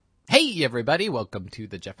Hey, everybody. Welcome to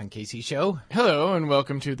the Jeff and Casey Show. Hello, and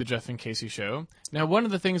welcome to the Jeff and Casey Show. Now, one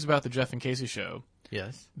of the things about the Jeff and Casey Show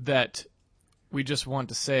that we just want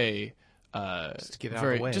to say, just to get it out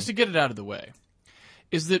of the way, just to get it out of the way,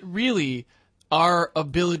 is that really our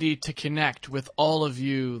ability to connect with all of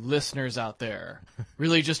you listeners out there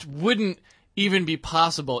really just wouldn't even be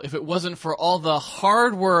possible if it wasn't for all the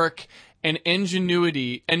hard work and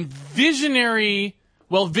ingenuity and visionary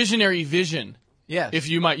vision. Yes. If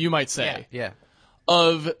you might say. Yeah.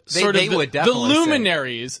 Of sort of the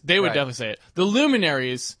luminaries, they would Right. definitely say it. The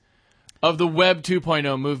luminaries of the Web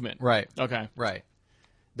 2.0 movement. Right. Okay. Right.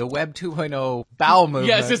 The Web 2.0 bowel movement.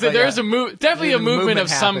 Yes, there's definitely a movement of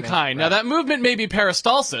some happening. kind. Right. Now that movement may be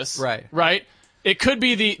peristalsis. Right. Right. It could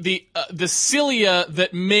be the cilia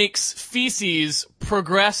that makes feces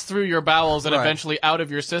progress through your bowels and Right. eventually out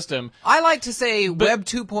of your system. I like to say Web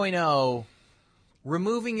 2.0,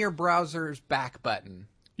 removing your browser's back button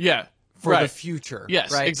Yeah. for right. the future.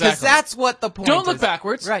 Yes, right? exactly. Because that's what the point Don't is. look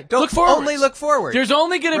backwards. Right. Don't look forwards. only look forward. There's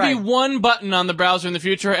only going to be Right. one button on the browser in the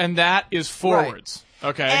future, and that is forwards.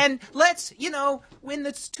 Okay. And let's, when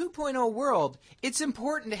this 2.0 world, it's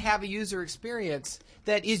important to have a user experience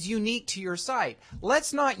that is unique to your site.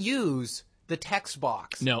 Let's not use the text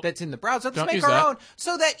box that's in the browser. Let's Don't make use our that. own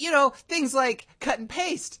so that, things like cut and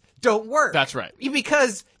paste don't work. That's right.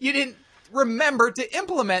 Because you didn't remember to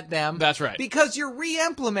implement them. That's right. Because you're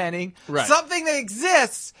re-implementing Right. something that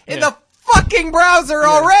exists in Yeah. the fucking browser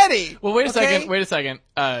already. Well, wait a Okay? second.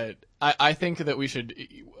 I think that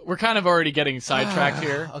we're kind of already getting sidetracked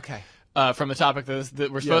here Okay. from the topic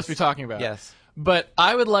that we're supposed to be talking about. Yes. But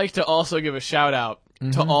I would like to also give a shout out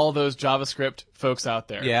to all those JavaScript folks out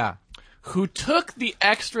there. Yeah. Who took the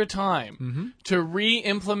extra time to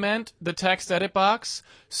re-implement the text edit box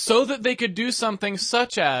so that they could do something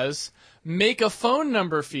such as make a phone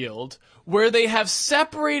number field where they have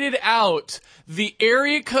separated out the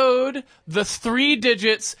area code, the 3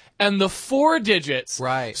 digits, and the 4 digits.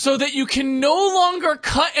 Right. So that you can no longer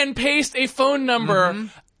cut and paste a phone number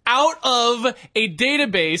out of a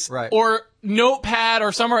database Right. or Notepad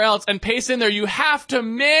or somewhere else and paste in there. You have to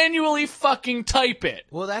manually type it.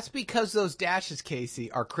 Well, that's because those dashes,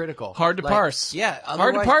 Casey, are critical. Hard to parse. Yeah, Hard to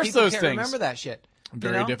otherwise parse people those can't things. Remember that shit.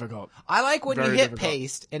 Very difficult. I like when you Very hit difficult.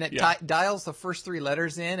 paste and it Yeah. dials the first 3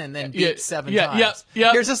 letters in and then Yeah, beats 7 yeah, times.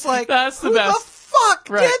 yeah. You're just like, That's the who best. the fuck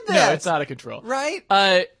Right. did this? No, it's out of control. Right?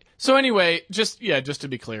 So anyway, just to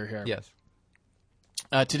be clear here. Yes.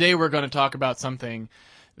 Today we're going to talk about something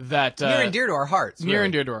that Near and dear to our hearts. near really.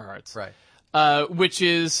 and dear to our hearts. Right. Which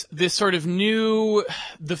is this sort of new,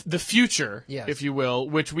 the future, Yes. if you will,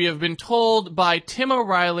 which we have been told by Tim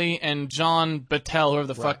O'Reilly and John Battelle, whoever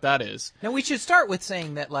the fuck that is. Now, we should start with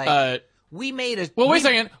saying that, we made a... Well, wait a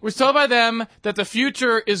second. We're told by them that the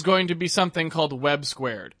future is going to be something called Web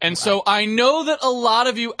Squared. And so I know that a lot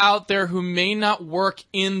of you out there who may not work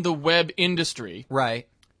in the web industry Right.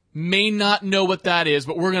 may not know what that is,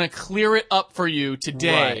 but we're going to clear it up for you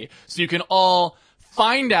today Right. so you can all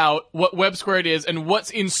find out what Web Squared is and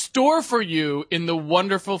what's in store for you in the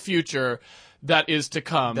wonderful future that is to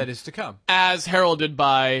come. That is to come. As heralded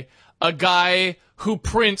by a guy who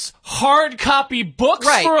prints hard copy books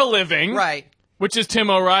Right. for a living. Right. Which is Tim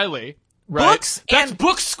O'Reilly. Right? Books That's and-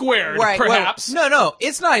 book squared, Right. well, perhaps. no,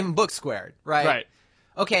 it's not even book squared. Right. Right.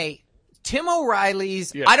 Okay. Tim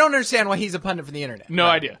O'Reilly's... Yeah. I don't understand why he's a pundit for the internet. No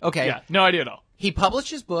Right. idea. Okay. Yeah, no idea at all. He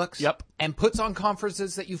publishes books Yep. and puts on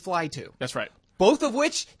conferences that you fly to. That's right. Both of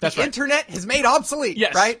which the That's right. internet has made obsolete.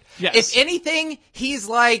 Yes. Right? Yes. If anything, he's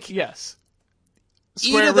like Yes.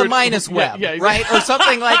 e to the root- minus yeah, web. yeah, right? Or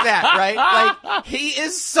something like that. Right? Like, he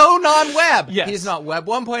is so non-web. Yes. He's not web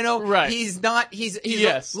 1.0. Right. He's not, he's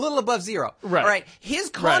Yes. a little above zero. Right. All right. His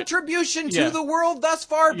contribution to Yeah. the world thus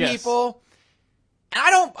far, Yes. people, and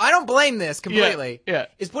I don't blame this completely. Yeah.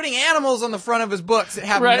 Is putting animals on the front of his books that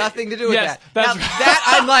have Right. nothing to do with Yes, that. Now that's right.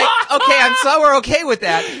 that I'm like, okay, I'm so okay with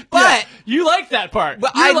that. But Yeah. You like that part.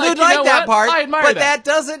 But You're I would you know like that what? part. I admire but that.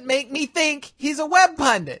 doesn't make me think he's a web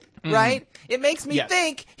pundit, right? It makes me Yes.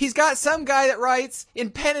 think he's got some guy that writes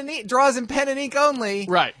in pen and ink, draws in pen and ink only,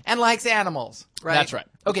 Right. And likes animals, right? That's right.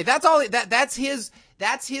 Okay, that's all. That's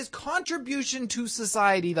his contribution to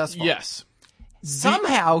society thus far. Yes.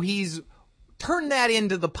 Somehow he's turned that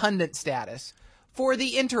into the pundit status for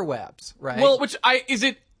the interwebs, right? Well,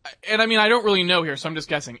 and I mean, I don't really know here, so I'm just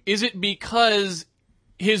guessing. Is it because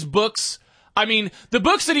his books, I mean, the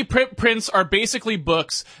books that he prints are basically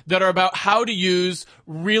books that are about how to use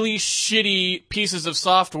really shitty pieces of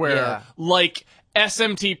software, Yeah. like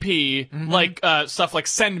SMTP, like stuff like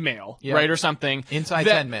SendMail, right, or something. Inside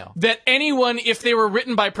that, SendMail. That anyone, if they were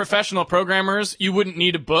written by professional programmers, you wouldn't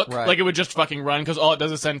need a book. Right. Like, it would just fucking run, because all it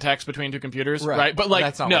does is send text between two computers, right? But, like,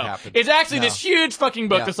 that's not no. what happened. It's actually this huge fucking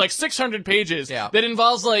book that's like 600 pages that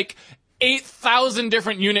involves, like, 8,000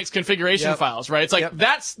 different Unix configuration files, right? It's like,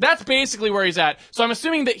 that's basically where he's at. So I'm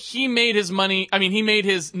assuming that he made his he made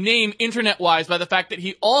his name internet-wise by the fact that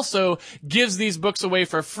he also gives these books away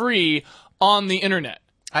for free on the internet.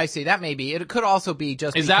 I see. That may be. It could also be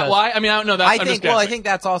just Is that why? I mean, I don't know. That's, I think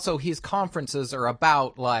that's also his conferences are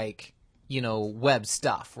about, like, web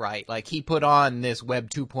stuff, right? Like, he put on this Web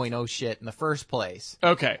 2.0 shit in the first place.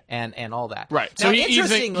 Okay. And all that. Right. Now, So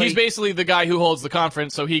he's basically the guy who holds the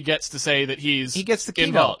conference, so he gets to say that he gets the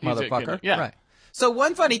keynote, motherfucker. Yeah. Right. So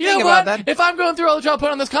one funny thing about that... If I'm going through all the trouble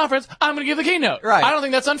putting on this conference, I'm going to give the keynote. Right. I don't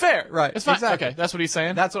think that's unfair. Right. It's fine. Exactly. Okay, that's what he's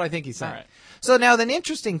saying? That's what I think he's saying. All right. So now the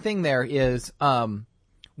interesting thing there is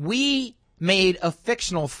we made a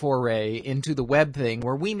fictional foray into the web thing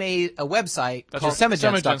where we made a website called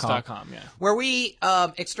Semigents.com, where we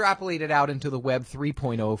extrapolated out into the Web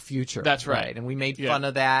 3.0 future. That's right. And we made fun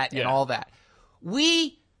of that and all that.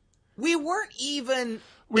 We weren't even...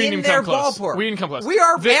 in their ballpark. We didn't come close. We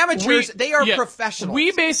are amateurs. They are professionals.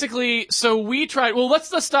 We basically, we tried, well,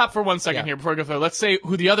 let's stop for 1 second here before we go through. Let's say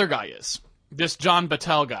who the other guy is. This John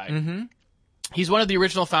Battelle guy. Mm-hmm. He's one of the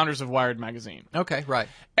original founders of Wired magazine. Okay, right.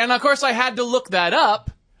 And of course I had to look that up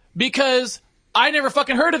because I never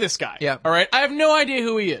fucking heard of this guy. Yeah. All right. I have no idea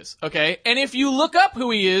who he is. Okay. And if you look up who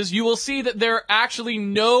he is, you will see that there are actually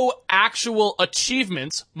no actual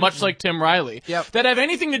achievements, much like Tim Riley, that have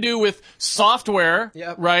anything to do with software,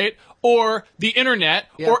 right? Or the internet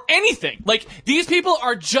or anything. Like, these people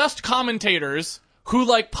are just commentators who,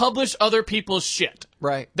 like, publish other people's shit.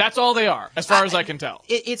 Right. That's all they are, as far as I can tell.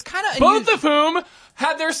 It's kind of both of whom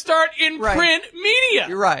had their start in print media.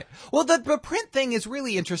 You're right. Well, the print thing is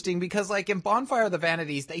really interesting because, like, in Bonfire of the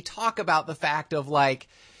Vanities, they talk about the fact of, like,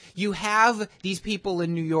 you have these people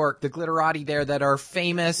in New York, the glitterati there, that are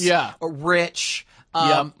famous, or rich,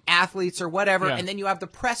 athletes or whatever, and then you have the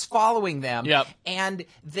press following them, and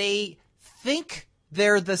they think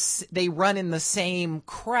they run in the same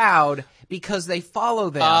crowd because they follow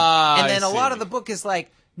them. And then a lot of the book is like,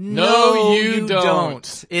 no, you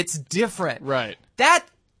don't. It's different. Right. That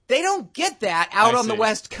they don't get that out on the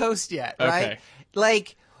West Coast yet, right? Okay.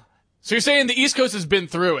 Like, so you're saying the East Coast has been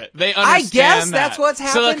through it. They understand I guess that's what's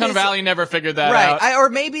happened. Silicon Valley never figured that out. Right. Or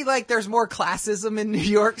maybe, like, there's more classism in New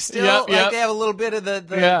York still. Like, they have a little bit of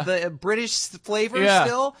the British flavor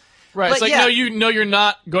still. Right. But it's like, no, you're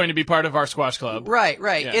not going to be part of our squash club. Right.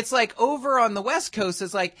 Yeah. It's like over on the West Coast,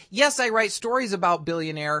 it's like, yes, I write stories about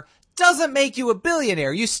billionaire. Doesn't make you a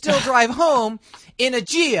billionaire. You still drive home in a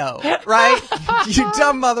Geo, right? You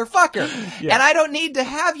dumb motherfucker. Yeah. And I don't need to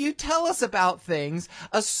have you tell us about things,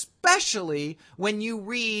 especially when you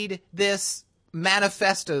read this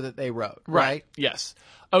manifesto that they wrote, right? Yes.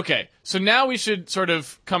 Okay. So now we should sort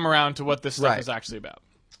of come around to what this stuff is actually about.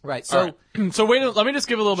 Right. So, so let me just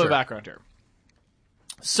give a little bit of background here.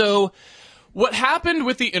 So, what happened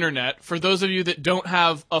with the internet, for those of you that don't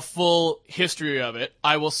have a full history of it,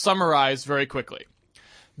 I will summarize very quickly.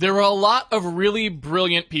 There were a lot of really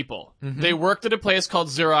brilliant people. Mm-hmm. They worked at a place called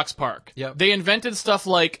Xerox PARC. Yep. They invented stuff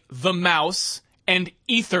like the mouse and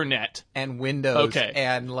Ethernet. And Windows. Okay.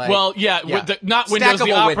 And, like... Well, not Windows,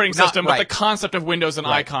 the operating system, but the concept of Windows and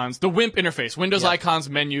icons. The WIMP interface. Windows icons,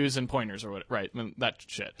 menus, and pointers, or what, that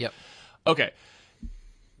shit. Yep. Okay.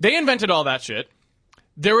 They invented all that shit.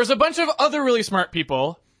 There was a bunch of other really smart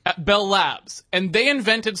people at Bell Labs, and they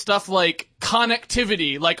invented stuff like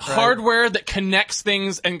connectivity, like hardware that connects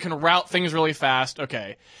things and can route things really fast.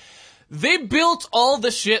 Okay. They built all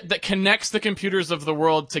the shit that connects the computers of the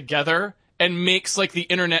world together and makes, like, the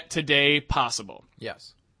internet today possible.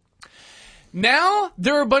 Yes. Now,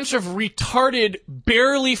 there are a bunch of retarded,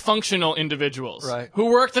 barely functional individuals who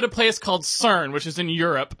worked at a place called CERN, which is in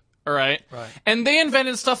Europe, all right? And they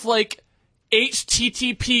invented stuff like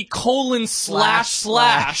HTTP://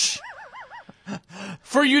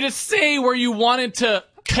 for you to say where you wanted to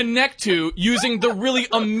connect to using the really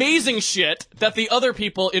amazing shit that the other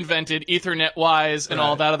people invented, Ethernet-wise and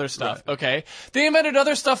all that other stuff, okay? They invented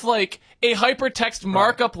other stuff like a hypertext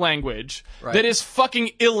markup language that is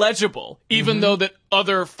fucking illegible, even though that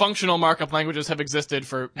other functional markup languages have existed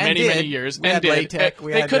for many years. We had LaTeX.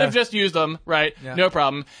 They could have just used them, right? Yeah. No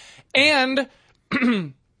problem. And...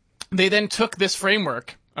 they then took this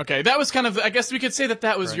framework Okay, that was kind of, I guess we could say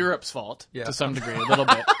that was Europe's fault to some degree, a little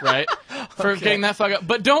bit, right? For getting that fuck up.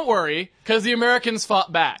 But don't worry, because the Americans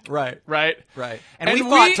fought back. Right. And we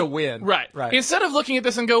fought to win. Right. Instead of looking at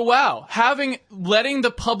this and go, wow, letting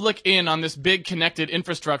the public in on this big connected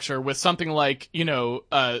infrastructure with something like,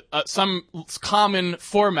 some common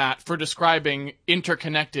format for describing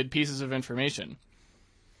interconnected pieces of information.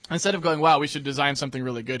 Instead of going, wow, we should design something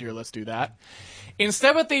really good here, let's do that.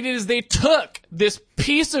 Instead, what they did is they took this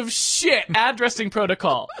piece of shit addressing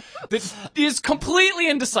protocol that is completely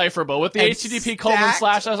indecipherable with the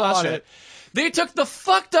HTTP:// shit. They took the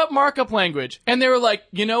fucked up markup language and they were like,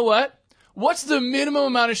 you know what? What's the minimum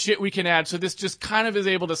amount of shit we can add so this just kind of is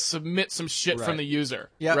able to submit some shit from the user,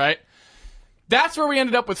 right? That's where we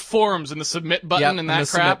ended up with forms and the submit button and that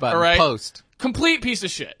crap, all right? Post. Complete piece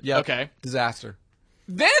of shit, okay? Disaster.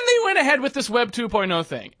 Then they went ahead with this Web 2.0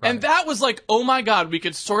 thing. Right. And that was like, oh my god, we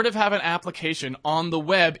could sort of have an application on the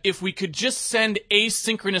web if we could just send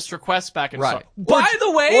asynchronous requests back and forth. By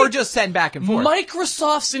the way... Or just send back and forth.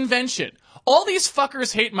 Microsoft's invention. All these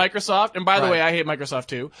fuckers hate Microsoft, and by the way, I hate Microsoft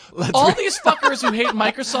too. All these fuckers who hate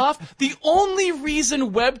Microsoft, the only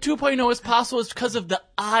reason Web 2.0 is possible is because of the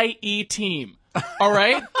IE team. All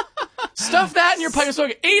right? Stuff that in your pipe. So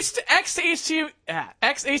XHTTP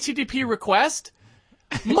request...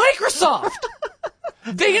 Microsoft!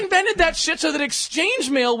 They invented that shit so that Exchange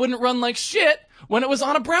Mail wouldn't run like shit when it was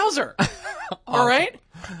on a browser. All right?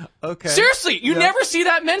 Okay. Seriously, you never see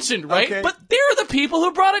that mentioned, right? Okay. But they're the people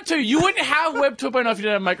who brought it to you. You wouldn't have Web 2.0 if you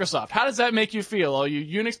didn't have Microsoft. How does that make you feel, all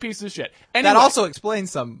you Unix pieces of shit? Anyway, that also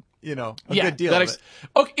explains some, a good deal of it.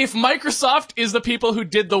 Okay, if Microsoft is the people who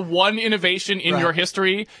did the one innovation in your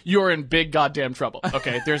history, you're in big goddamn trouble.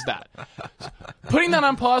 Okay, there's that. Putting that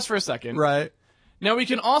on pause for a second. Right. Now, we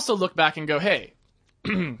can also look back and go, hey,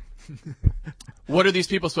 what are these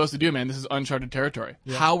people supposed to do, man? This is uncharted territory.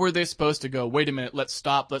 Yeah. How were they supposed to go, wait a minute, let's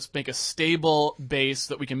stop, let's make a stable base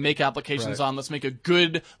that we can make applications on, let's make a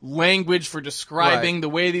good language for describing the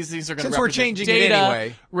way these things are going to represent we're changing data, it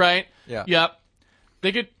anyway. Right? Yeah. Yep.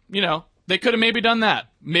 They could, they could have maybe done that.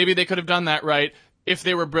 Maybe they could have done that, right, if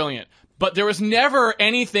they were brilliant. But there was never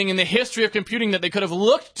anything in the history of computing that they could have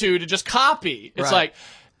looked to just copy. It's like...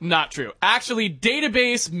 Not true. Actually,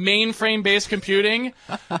 database, mainframe-based computing,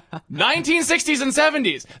 1960s and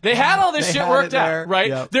 70s. They had all this shit worked out, right?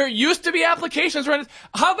 Yep. There used to be applications running.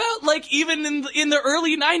 How about, even in the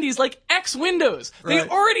early 90s, like X Windows? They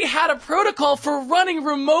already had a protocol for running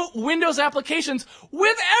remote Windows applications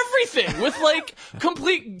with everything, with,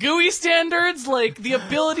 complete GUI standards, the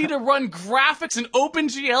ability to run graphics and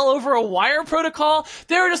OpenGL over a wire protocol.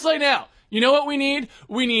 They were just like, now, you know what we need?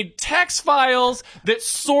 We need text files that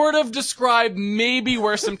sort of describe maybe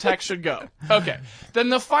where some text should go. Okay. Then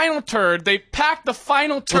the final turd, they packed the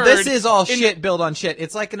final turd. Well, this is all shit built on shit.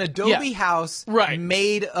 It's like an Adobe house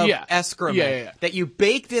made of excrement that you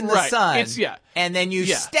baked in the sun. And then you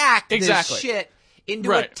stacked this shit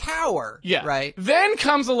into a tower, right? Then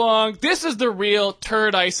comes along, this is the real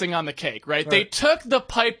turd icing on the cake, right? They took the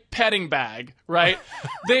pipetting bag, right?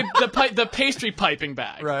 the pastry piping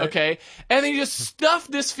bag, okay? And they just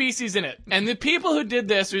stuffed this feces in it. And the people who did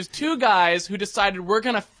this, there's two guys who decided we're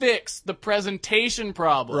gonna fix the presentation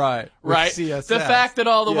problem. Right. CSS. The fact that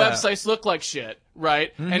all the websites look like shit,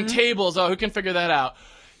 right? Mm-hmm. And tables, who can figure that out?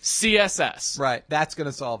 CSS. Right, that's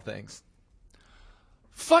gonna solve things.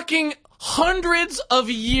 Fucking hundreds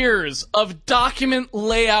of years of document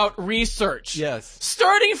layout research. Yes.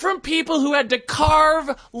 Starting from people who had to carve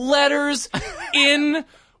letters in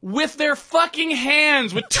with their fucking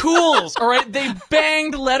hands, with tools, all right? They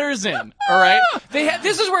banged letters in, all right?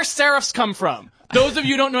 This is where serifs come from. Those of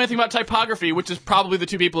you who don't know anything about typography, which is probably the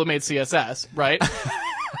two people who made CSS, right?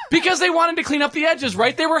 Because they wanted to clean up the edges,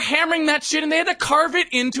 right? They were hammering that shit and they had to carve it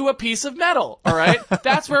into a piece of metal, all right?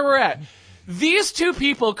 That's where we're at. These two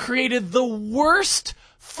people created the worst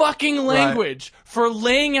fucking language for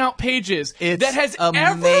laying out pages that has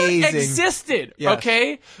ever existed,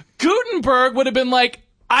 okay? Gutenberg would have been like,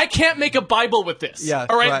 I can't make a Bible with this. Yeah,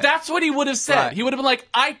 all right? That's what he would have said. He would have been like,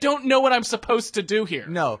 I don't know what I'm supposed to do here.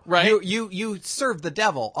 No. Right? You serve the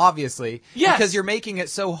devil, obviously. Yes. Because you're making it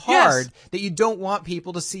so hard that you don't want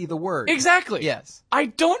people to see the word. Exactly. Yes. I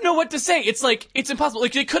don't know what to say. It's impossible.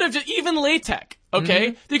 They could have just, even LaTeX,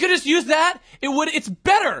 okay? They could just use that. It's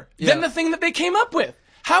better than the thing that they came up with.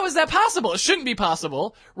 How is that possible? It shouldn't be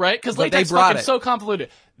possible, right? Because LaTeX is fucking so convoluted.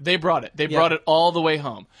 They brought it. They brought it all the way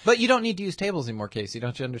home. But you don't need to use tables anymore, Casey.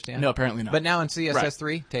 Don't you understand? No, apparently not. But now in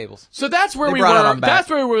CSS3, tables. So that's where we were. That's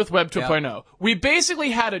where we were with Web 2.0. We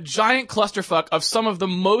basically had a giant clusterfuck of some of the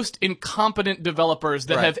most incompetent developers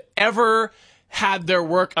that have ever had their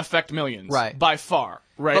work affect millions. Right. By far.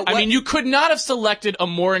 Right. I mean, you could not have selected a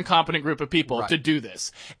more incompetent group of people to do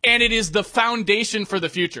this. And it is the foundation for the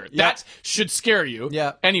future. Yep. That should scare you.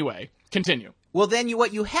 Yeah. Anyway, continue. Well, then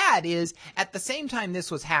what you had is, at the same time this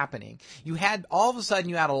was happening, you had, all of a sudden,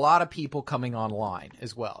 you had a lot of people coming online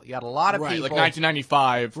as well. You had a lot of people. Like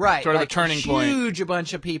 1995. Right. Sort of a turning point. Huge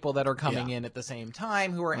bunch of people that are coming in at the same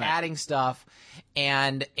time who are adding stuff.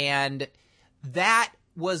 And that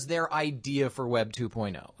was their idea for Web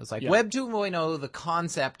 2.0. It's like Web 2.0, the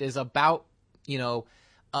concept is about,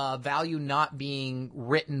 value not being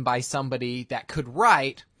written by somebody that could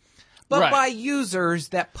write, but by users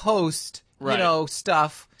that post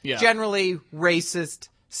stuff, generally racist,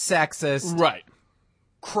 sexist,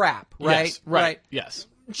 crap, right? Yes, right. Yes.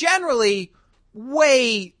 Generally,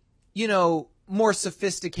 way, more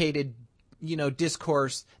sophisticated,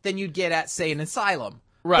 discourse than you'd get at, say, an asylum.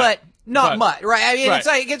 Right. But not much, right? I mean,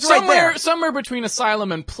 it's somewhere, right there. Somewhere between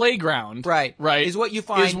asylum and playground, right, is what you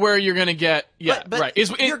find. Is where you're going to get, right.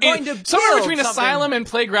 You're going to somewhere between asylum and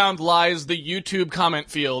playground lies the YouTube comment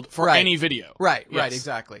field for any video. Right,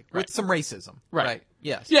 exactly. With some racism. Right.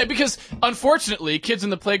 Yes. Yeah, because unfortunately, kids in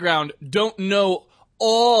the playground don't know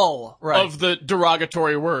all of the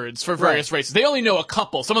derogatory words for various races. They only know a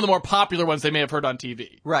couple. Some of the more popular ones they may have heard on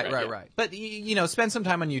TV. Right. But spend some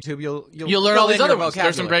time on YouTube. You'll learn all these other ones.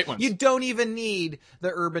 There's some great ones. You don't even need the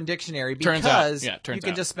Urban Dictionary because you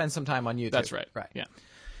can just spend some time on YouTube. That's right. Right. Yeah.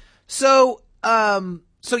 So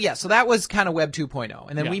that was kind of Web 2.0.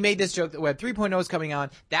 And then we made this joke that Web 3.0 is coming on.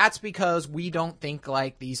 That's because we don't think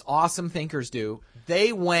like these awesome thinkers do.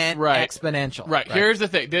 They went exponential. Right. Here's the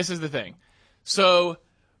thing. This is the thing. So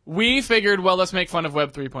we figured, well, let's make fun of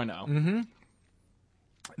Web 3.0. Mm-hmm.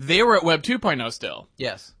 They were at Web 2.0 still.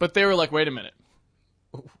 Yes. But they were like, wait a minute.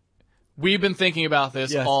 We've been thinking about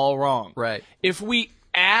this all wrong. Right. If we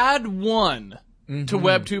add 1 to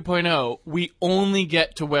Web 2.0, we only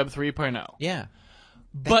get to Web 3.0. Yeah.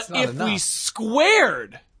 But if we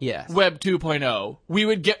squared Web 2.0, we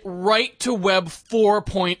would get right to Web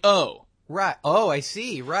 4.0. Right. Oh, I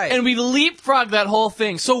see. Right. And we leapfrog that whole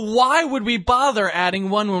thing. So why would we bother adding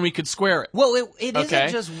 1 when we could square it? Well, it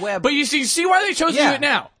isn't just web. But you see why they chose to do it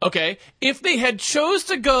now. Okay. If they had chose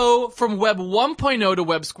to go from Web 1.0 to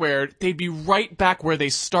Web squared, they'd be right back where they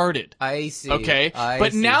started. I see. Okay.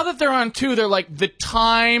 But now that they're on 2, they're like, the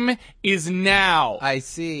time is now. I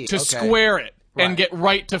see. To square it and get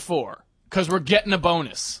right to 4. Because we're getting a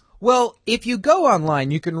bonus. Well, if you go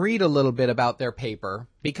online, you can read a little bit about their paper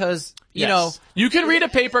because, you can read a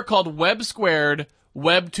paper called Web Squared,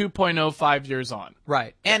 Web 2.0 5 years on.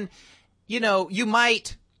 Right. And, you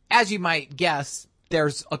might, as you might guess,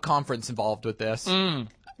 there's a conference involved with this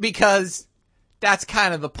because that's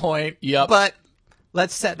kind of the point. Yep. But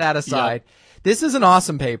let's set that aside. Yep. This is an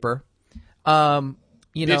awesome paper.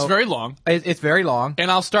 It's very long. It's very long.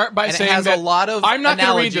 And I'll start by saying it has that a lot of I'm not going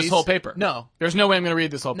to read analogies. this whole paper. No. There's no way I'm going to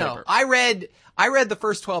read this whole paper. I read the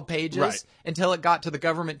first 12 pages until it got to the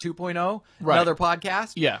Government 2.0, another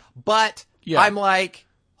podcast. Yeah. But I'm like,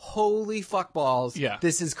 holy fuckballs. Yeah.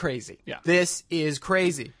 This is crazy. Yeah. This is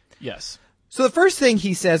crazy. Yes. So the first thing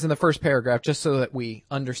he says in the first paragraph, just so that we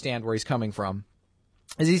understand where he's coming from,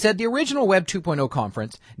 is he said the original Web 2.0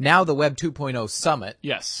 conference, now the Web 2.0 summit.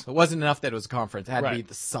 Yes. It wasn't enough that it was a conference. It had to be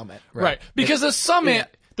the summit. Right. Because the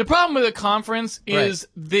summit, the problem with a conference is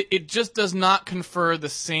that it just does not confer the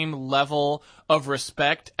same level of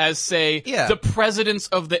respect as, say, the presidents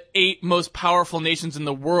of the 8 most powerful nations in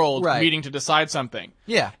the world meeting to decide something.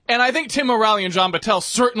 Yeah. And I think Tim O'Reilly and John Battelle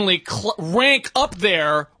certainly rank up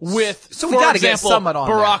there with, so we gotta get Summit on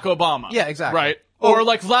Barack there. Obama. Yeah, exactly. Right? Or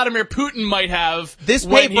like Vladimir Putin might have this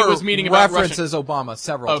when paper he was meeting about references Obama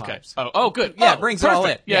several times. Oh, good. Yeah, it brings perfect.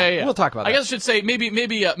 it all in. Yeah. We'll talk about that. I guess I should say maybe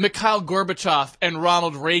Mikhail Gorbachev and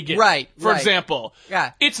Ronald Reagan. Right. For example.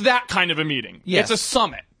 Yeah. It's that kind of a meeting. Yes. It's a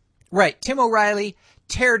summit. Right. Tim O'Reilly,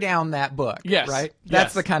 tear down that book. Yes. Right?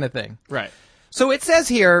 That's the kind of thing. Right. So it says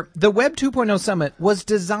here, the Web 2.0 Summit was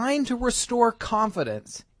designed to restore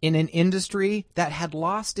confidence in an industry that had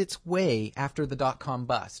lost its way after the dot-com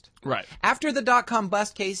bust. Right. After the dot-com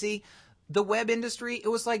bust, Casey, the web industry, it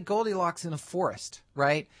was like Goldilocks in a forest,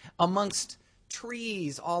 right? Amongst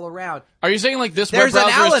trees all around. Are you saying like this web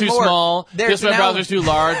browser is too small, this web browser is too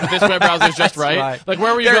large, but this web browser is just right? Like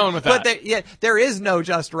where were you going with that? But there is no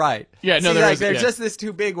just right. Yeah, no, there's just this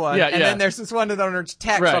too big one, and then there's this one that owns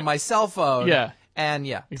text on my cell phone. Yeah. And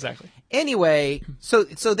exactly. Anyway, so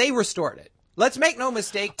they restored it. Let's make no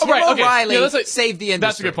mistake. Tim O'Reilly saved the industry.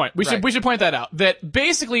 That's a good point. We should point that out. That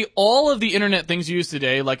basically all of the internet things used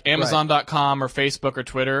today, like Amazon.com or Facebook or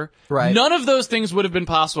Twitter, none of those things would have been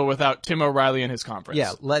possible without Tim O'Reilly and his conference.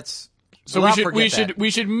 Yeah, let's So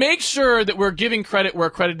we should make sure that we're giving credit where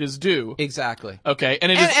credit is due. Exactly. Okay,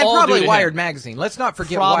 and all probably Wired Magazine. Let's not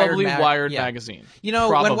forget Wired Magazine. You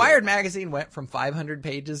know, when Wired Magazine went from 500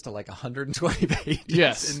 pages to like 120 pages.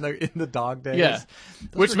 Yes. in the dog days. Yeah.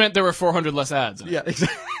 Which meant there were 400 less ads. Yeah,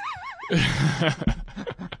 exactly.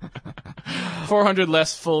 400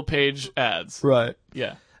 less full page ads. Right.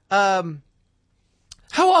 Yeah. How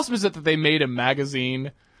awesome is it that they made a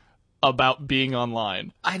magazine about being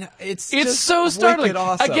online? I know. It's so startling.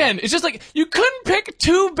 Awesome. Again, it's just like you couldn't pick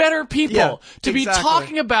two better people to be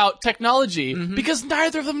talking about technology because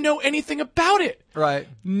neither of them know anything about it. Right.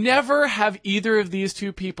 Never have either of these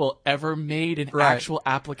two people ever made an actual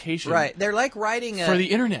application. Right. They're like writing for the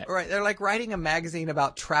internet. Right. They're like writing a magazine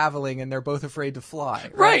about traveling and they're both afraid to fly.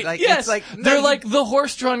 Right. Like, yes. It's like, they're like the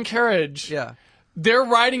horse-drawn carriage. Yeah. They're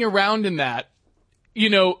riding around in that. You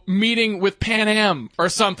know, meeting with Pan Am or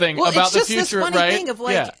something about the future, right? It's just this funny thing of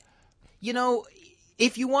like, you know,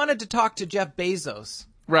 if you wanted to talk to Jeff Bezos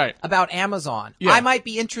about Amazon, I might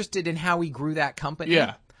be interested in how he grew that company.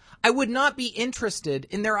 Yeah. I would not be interested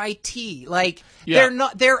in their IT. Like,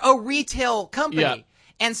 they're a retail company. Yeah.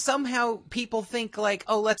 And somehow people think like,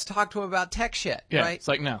 oh, let's talk to him about tech shit, right? It's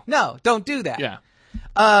like, no. No, don't do that. Yeah.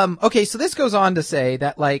 Okay, so this goes on to say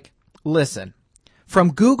that, like, listen,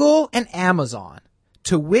 from Google and Amazon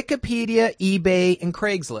to Wikipedia, eBay, and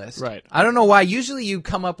Craigslist. Right. I don't know why. Usually you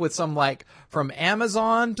come up with some like from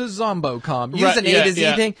Amazon to Zombocom. Use an A to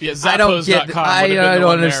Z thing. Yeah, I don't get. I don't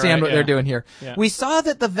understand what they're doing here. Yeah. We saw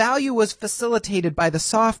that the value was facilitated by the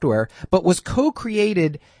software, but was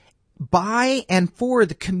co-created by and for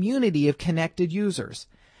the community of connected users.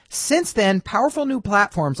 Since then, powerful new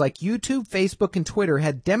platforms like YouTube, Facebook, and Twitter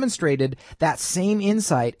had demonstrated that same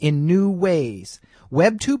insight in new ways.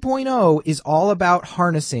 Web 2.0 is all about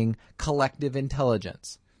harnessing collective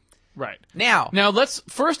intelligence. Right. Now let's,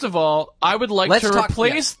 first of all, I would like to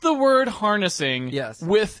replace the word harnessing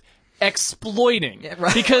with exploiting. Yeah,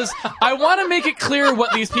 right. Because I want to make it clear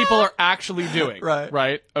what these people are actually doing. Right.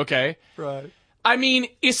 Right? Okay? Right. I mean,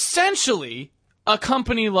 essentially, a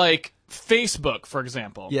company like Facebook, for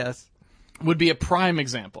example, would be a prime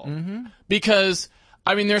example. Mm-hmm. Because,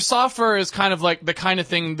 I mean, their software is kind of like the kind of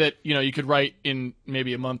thing that, you know, you could write in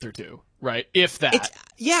maybe a month or two, right? If that.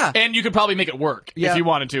 And you could probably make it work if you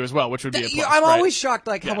wanted to as well, which would be a plus. I'm always shocked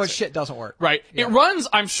like how much shit doesn't work. Right. Yeah. It runs,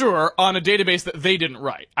 I'm sure, on a database that they didn't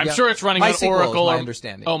write. I'm sure it's running on MySQL Oracle. Is my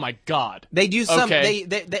understanding. Oh my God. They do some.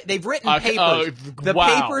 They've written papers. The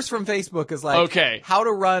papers from Facebook is like how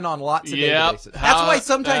to run on lots of databases. That's why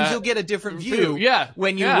sometimes you'll get a different view.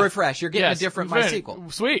 When you refresh, you're getting a different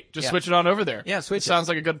MySQL. Sweet. Just switch it on over there. Yeah, switch. Sounds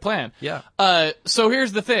like a good plan. Yeah. So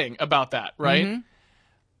here's the thing about that, right? Mm-hmm.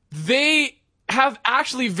 They have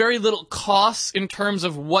actually very little costs in terms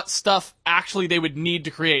of what stuff actually they would need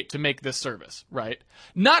to create to make this service, right?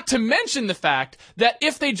 Not to mention the fact that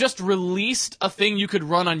if they just released a thing you could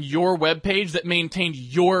run on your webpage that maintained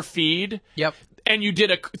your feed, and you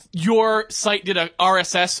did your site did a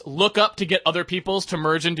RSS lookup to get other people's to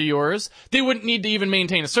merge into yours, they wouldn't need to even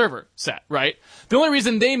maintain a server set, right? The only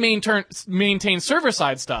reason they maintain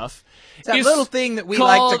server-side stuff is little thing that we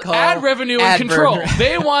like to call ad revenue and control.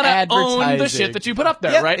 They want to own the shit that you put up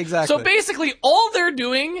there, right? Exactly. So basically, all they're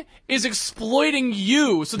doing is exploiting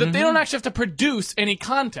you so that they don't actually have to produce any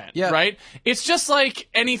content, right? It's just like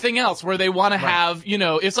anything else where they want to have, you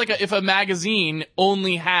know, it's like if a magazine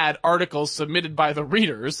only had articles submitted by the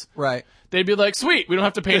readers, right? They'd be like, sweet, we don't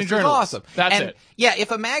have to pay any journalists. Awesome. That's it. Yeah,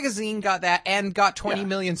 if a magazine got that and got 20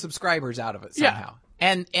 million subscribers out of it somehow.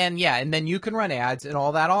 And then you can run ads and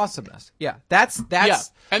all that awesomeness. Yeah, that's.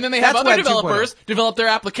 And then they have other developers develop their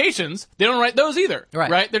applications. They don't write those either,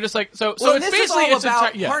 right? They're just like so. So it's this basically is all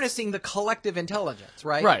about harnessing the collective intelligence,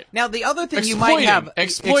 right? Right. Now the other thing you might have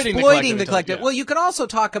exploiting the collective. Well, you can also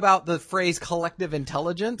talk about the phrase collective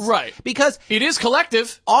intelligence, right? Because it is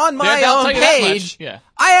collective. On my own page,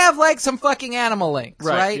 I have like some fucking animal links,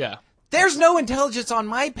 right? Yeah. There's no intelligence on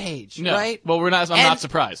my page, right? Well, I'm not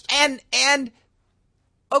surprised. And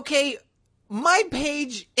okay, my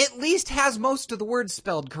page at least has most of the words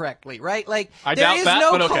spelled correctly, right? Like, there is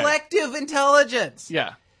no collective intelligence.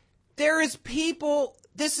 Yeah. There is people,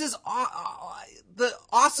 this is the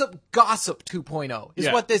awesome gossip 2.0 is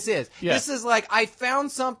what this is. Yeah. This is like, I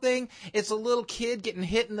found something, it's a little kid getting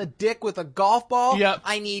hit in the dick with a golf ball. Yep.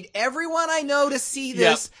 I need everyone I know to see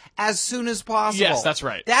this as soon as possible. Yes, that's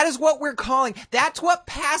right. That is what we're calling, that's what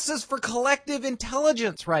passes for collective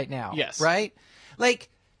intelligence right now. Yes. Right? Like,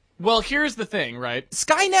 well, here's the thing, right?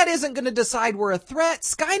 Skynet isn't going to decide we're a threat.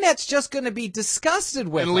 Skynet's just going to be disgusted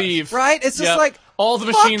with and leave, us, right? It's just like, All the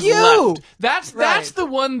machines you! left. That's the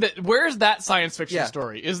one that, where's that science fiction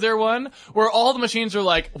story? Is there one where all the machines are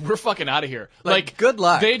like, we're fucking out of here. Like, good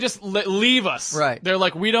luck. They just leave us. Right. They're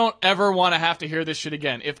like, we don't ever want to have to hear this shit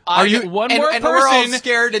again. If I get one more and we're all person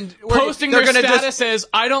scared and posting their status as,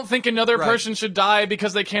 I don't think another person should die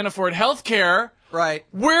because they can't afford health care. Right.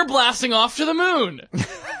 We're blasting off to the moon.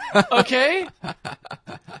 Okay?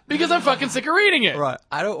 Because I'm fucking sick of reading it. Right.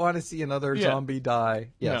 I don't want to see another zombie die.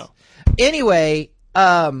 Yes. No. Anyway,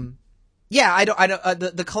 I don't,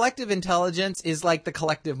 the collective intelligence is like the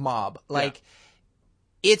collective mob. Like,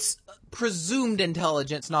 it's presumed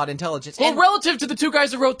intelligence, not intelligence. Well, relative to the two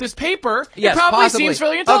guys who wrote this paper, it probably seems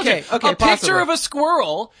fairly intelligent. Okay, a picture of a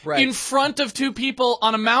squirrel in front of two people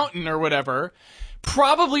on a mountain or whatever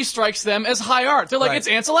probably strikes them as high art. They're like, it's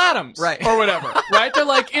Ansel Adams. Right. Or whatever. Right? They're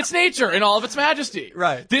like, it's nature in all of its majesty.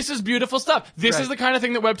 Right. This is beautiful stuff. This is the kind of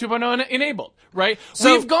thing that Web 2.0 enabled. Right?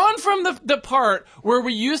 So, we've gone from the part where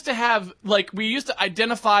we used to have, like, we used to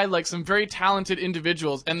identify, like, some very talented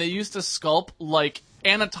individuals, and they used to sculpt, like,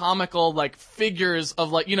 anatomical, like, figures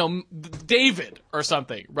of, like, you know, David or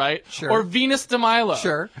something, right? Sure. Or Venus de Milo.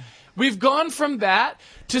 Sure. We've gone from that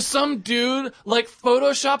to some dude, like,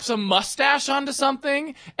 photoshops a mustache onto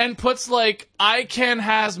something and puts, like, ICANN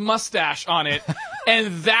has mustache on it,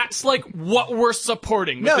 and that's, like, what we're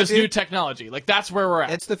supporting with this new technology. Like, that's where we're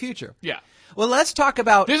at. It's the future. Yeah. Well, let's talk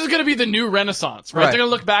about... This is going to be the new renaissance, right? They're going to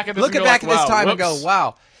look back at this this time whoops. and go,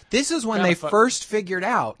 wow. This is when they first figured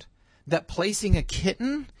out that placing a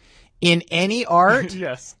kitten in any art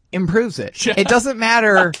improves it. Yeah. It doesn't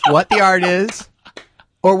matter what the art is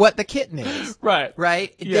or what the kitten is. Right.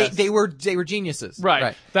 Right? Yes. They were geniuses.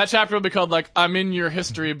 Right. That chapter will be called, like, I'm in your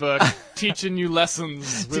history book, teaching you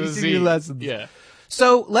lessons with a Z. Teaching you lessons. Yeah.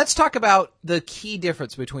 So let's talk about the key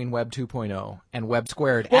difference between Web 2.0 and Web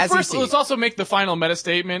squared. Well, as first, you see. let's also make the final meta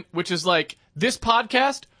statement, which is like, this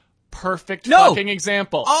podcast, perfect fucking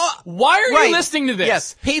example. Why are you listening to this?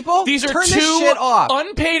 Yes, people, these are turn two this shit off.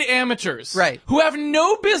 Unpaid amateurs who have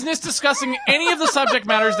no business discussing any of the subject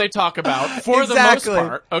matters they talk about for the most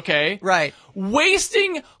part, okay? Right.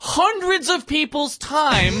 Wasting hundreds of people's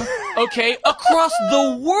time, okay, across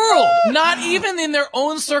the world, not even in their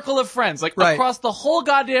own circle of friends, like across the whole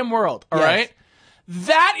goddamn world, all right?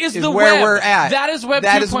 That is the where web. We're at. That is Web 2.0.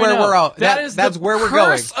 That is where we're at. That's where we're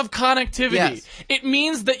curse going. of connectivity. Yes. It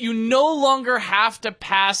means that you no longer have to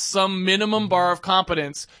pass some minimum bar of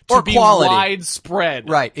competence to or be quality. Widespread.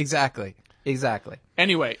 Right. Exactly.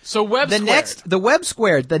 Anyway, so Web squared. The Web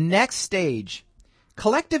squared, the next stage,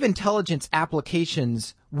 collective intelligence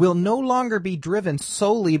applications will no longer be driven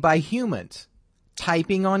solely by humans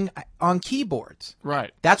typing on keyboards.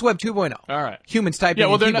 Right. That's Web 2.0. All right. Humans typing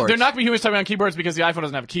on keyboards. They're not going to be humans typing on keyboards because the iPhone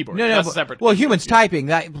doesn't have a keyboard. No, that's separate. Well, humans typing.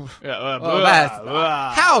 That.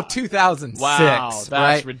 How 2006? Wow,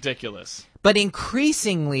 that's ridiculous. But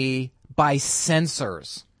increasingly by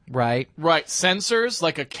sensors. Right? Right. Sensors,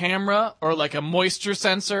 like a camera or like a moisture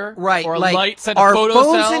sensor. Right. Or a like light set our photo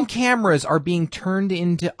phones cell. and cameras are being turned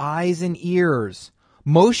into eyes and ears.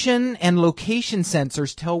 Motion and location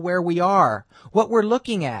sensors tell where we are, what we're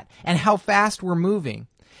looking at, and how fast we're moving.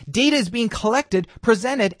 Data is being collected,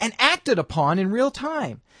 presented, and acted upon in real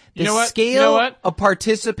time. The scale of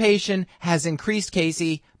participation has increased,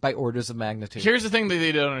 Casey, by orders of magnitude. Here's the thing that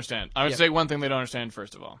they don't understand. I would say one thing they don't understand,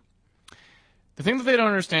 first of all. The thing that they don't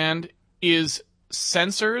understand is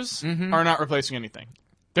sensors are not replacing anything.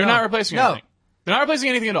 They're not replacing anything. They're not replacing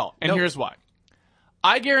anything at all. And here's why.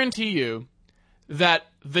 I guarantee you that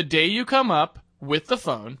the day you come up with the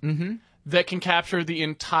phone that can capture the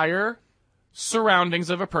entire surroundings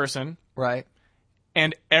of a person, right,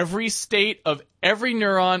 and every state of every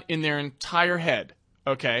neuron in their entire head,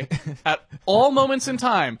 okay, at all moments in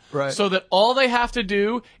time, right, so that all they have to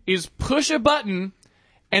do is push a button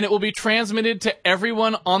and it will be transmitted to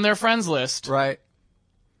everyone on their friends list, right,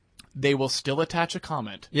 they will still attach a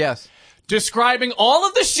comment. Yes. Describing all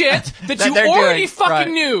of the shit that you already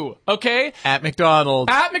fucking knew, okay? At McDonald's.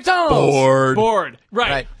 Bored.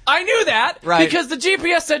 Right. I knew that because the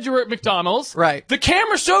GPS said you were at McDonald's. Right. The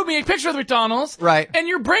camera showed me a picture of the McDonald's. Right. And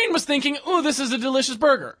your brain was thinking, ooh, this is a delicious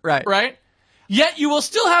burger. Right. Right? Yet you will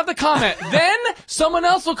still have the comment. Then someone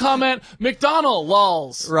else will comment, McDonald,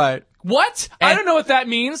 lols. Right. What? I don't know what that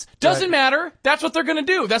means. Doesn't matter. That's what they're going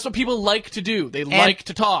to do. That's what people like to do. They like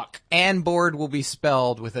to talk. And bored will be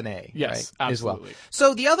spelled with an A. Yes, right? absolutely. As well.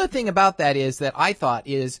 So the other thing about that is that I thought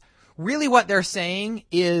is really what they're saying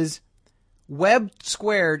is Web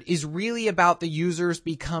squared is really about the users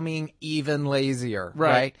becoming even lazier,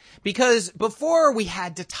 right? Because before we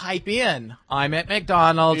had to type in, I'm at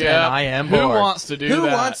McDonald's and I am bored. Who wants to do that? Who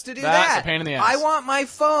wants to do that? That's a pain in the ass. I want my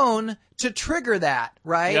phone to trigger that,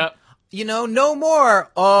 right? Yep. You know, no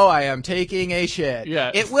more, oh, I am taking a shit.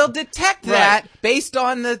 Yeah. It will detect that based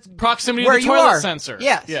on the proximity where to the you toilet are. sensor.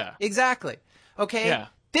 Yes. Yeah. Exactly. Okay. Yeah.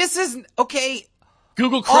 This is, okay.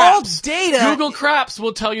 Google All Craps. data. Google Craps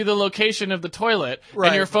will tell you the location of the toilet, Right.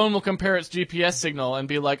 and your phone will compare its GPS signal and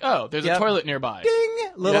be like, oh, there's a toilet nearby.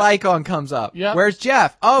 Ding! Little icon comes up. Yep. Where's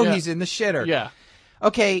Jeff? Oh, Yeah. he's in the shitter. Yeah.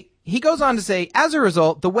 Okay, he goes on to say, as a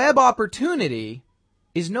result, the web opportunity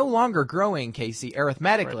is no longer growing, Casey,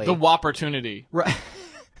 arithmetically. The Wopportunity. Right.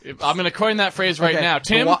 I'm going to coin that phrase right Okay. now.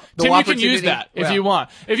 Tim, The you can use Wopportunity- that if yeah. you want.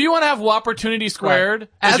 If you want to have Wopportunity squared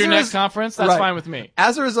as your next conference, that's fine with me.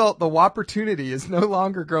 As a result, the Wopportunity is no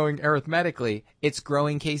longer growing arithmetically. It's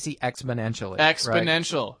growing, Casey, exponentially.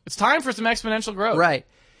 Exponential. It's time for some exponential growth. Right.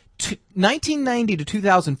 1990 to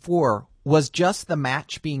 2004 was just the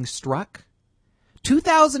match being struck.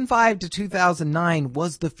 2005 to 2009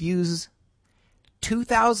 was the fuse.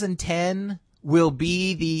 2010 will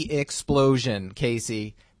be the explosion,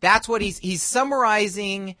 Casey. That's what he's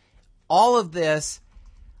summarizing all of this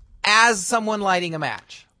as someone lighting a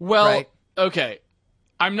match. Well, right? Okay.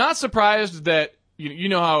 I'm not surprised that, you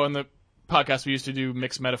know how on the podcast we used to do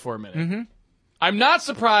Mixed Metaphor Minute. Mm-hmm. I'm not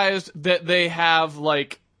surprised that they have,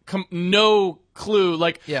 like, no clue.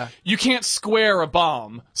 Like, you can't square a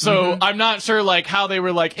bomb. So I'm not sure, like, how they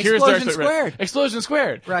were like, here's Explosion their... squared. Explosion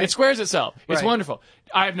squared. Right. It squares itself. It's Right. wonderful.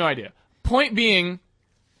 I have no idea. Point being,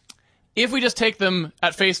 if we just take them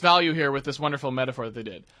at face value here with this wonderful metaphor that they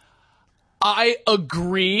did, I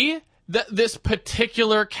agree that this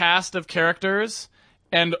particular cast of characters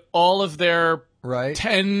and all of their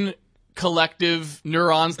 10 collective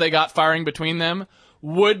neurons they got firing between them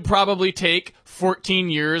would probably take 14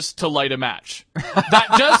 years to light a match. That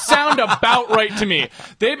does sound about right to me.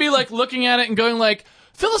 They'd be like looking at it and going like,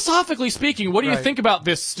 philosophically speaking, what do you think about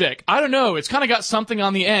this stick? I don't know. It's kind of got something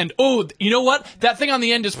on the end. Oh, you know what? That thing on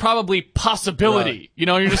the end is probably possibility. Right. You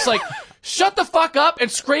know, you're just like, shut the fuck up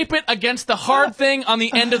and scrape it against the hard thing on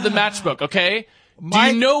the end of the matchbook, okay? Do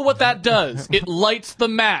you know what that does? It lights the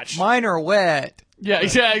match. Mine are wet. Yeah,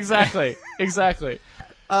 exactly. Exactly.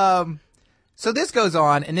 So this goes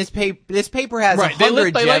on, and this paper has 100 They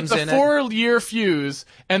light gems in the it. 4-year fuse,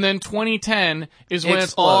 and then 2010 is when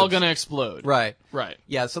it's all going to explode. Right. Right.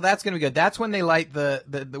 Yeah, so that's going to be good. That's when they light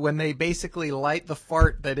when they basically light the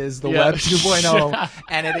fart that is the Yeah. Web 2.0,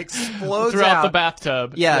 and it explodes Throughout out the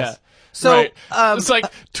bathtub. Yes. Yeah. So, right. It's like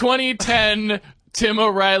 2010 Tim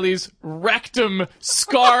O'Reilly's rectum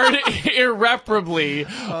scarred irreparably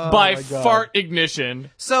by my God. fart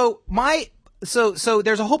ignition. So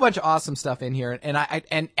there's a whole bunch of awesome stuff in here,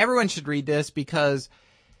 and everyone should read this because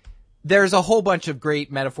there's a whole bunch of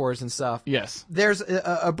great metaphors and stuff. Yes. There's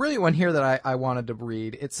a brilliant one here that I wanted to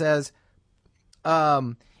read. It says,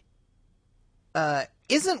 isn't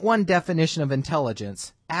one definition of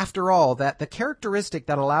intelligence, after all, that the characteristic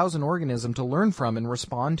that allows an organism to learn from and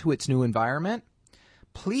respond to its new environment?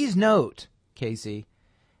 Please note, Casey,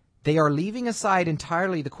 they are leaving aside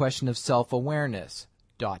entirely the question of self-awareness. ...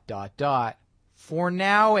 For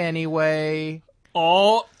now, anyway.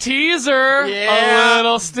 Oh, teaser! Yeah. A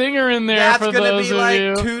little stinger in there That's for gonna those be of like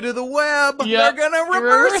you. 2 to the web. Yep. They're gonna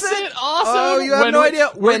reverse it. Awesome. Oh, you have no idea.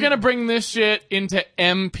 We're gonna bring this shit into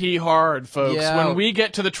MP hard, folks. Yeah. When we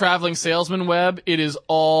get to the traveling salesman web, it is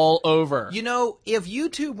all over. You know, if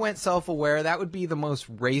YouTube went self-aware, that would be the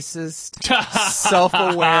most racist,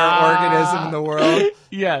 self-aware organism in the world.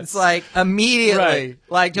 Yes. It's like immediately,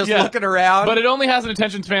 like just looking around. But it only has an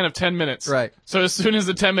attention span of 10 minutes. Right. So as soon as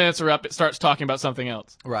the 10 minutes are up, it starts talking about something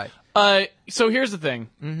else. Right. So here's the thing.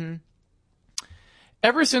 Mm-hmm.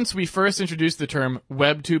 Ever since we first introduced the term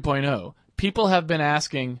Web 2.0, people have been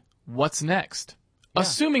asking, what's next? Yeah.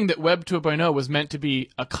 Assuming that Web 2.0 was meant to be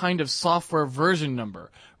a kind of software version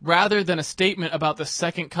number, rather than a statement about the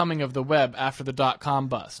second coming of the web after the .com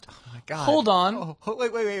bust. Oh my God. Hold on. Oh,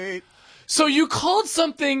 wait. So you called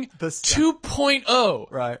something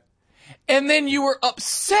 2.0. Right. And then you were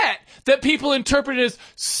upset that people interpreted it as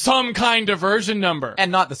some kind of version number.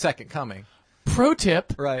 And not the second coming. Pro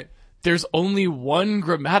tip. Right. There's only one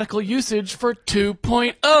grammatical usage for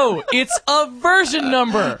 2.0. It's a version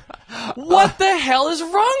number. What the hell is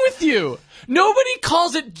wrong with you? Nobody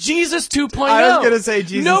calls it Jesus 2.0. I was going to say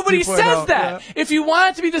Jesus 2.0. Nobody says that. Yeah. If you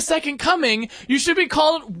want it to be the second coming, you should be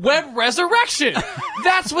called Web Resurrection.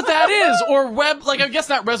 That's what that is. Or Web, I guess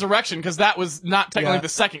not Resurrection, because that was not technically the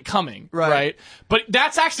second coming. Right? But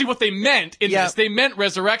that's actually what they meant in this. They meant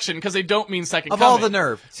Resurrection because they don't mean second coming. Of all the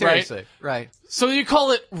nerve. Seriously. Right. So you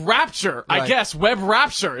call it Rapture. I guess Web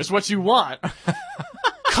Rapture is what you want.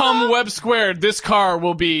 Come Web Squared, this car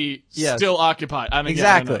will be still occupied.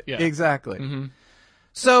 Exactly. Exactly. Mm-hmm.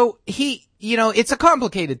 So it's a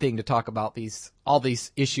complicated thing to talk about all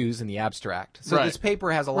these issues in the abstract. So this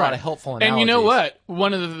paper has a lot of helpful analogies. And you know what?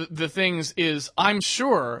 One of the things is I'm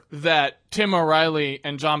sure that Tim O'Reilly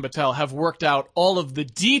and John Battelle have worked out all of the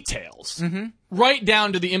details right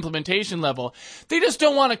down to the implementation level. They just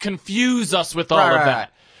don't want to confuse us with all of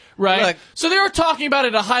that. Right? Look, so they were talking about it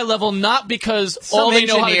at a high level, not because all they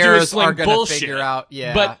know how to do is sling bullshit, figure out,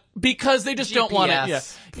 but because they just don't want to.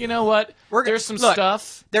 You know what? There's some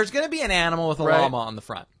stuff. There's going to be an animal with a llama on the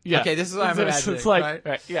front. Yeah. Okay, this is what I'm imagining. It's like,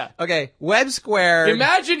 right? Yeah. Okay, Web Squared.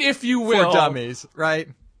 Imagine, if you will, for dummies, right?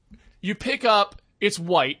 You pick up, it's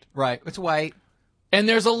white. Right, it's white. And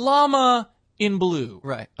there's a llama in blue.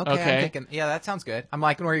 Right. Okay. I'm thinking, that sounds good. I'm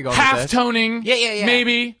liking where you're going half with this. Toning. Yeah.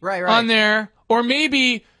 Maybe. Right. On there. Or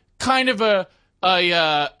maybe kind of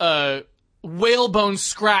a whalebone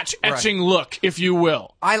scratch etching look, if you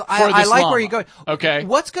will. I like llama. where you're going. Okay.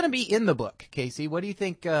 What's going to be in the book, Casey? What do you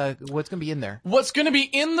think, what's going to be in there? What's going to be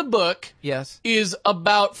in the book is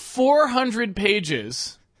about 400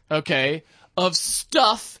 pages, of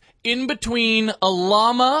stuff in between a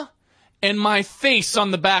llama and my face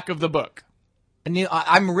on the back of the book. And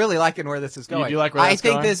I'm really liking where this is going. You like where that's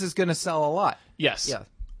going? I think this is going to sell a lot. Yes. Yeah.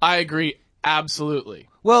 I agree. Absolutely.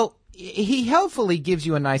 Well, he helpfully gives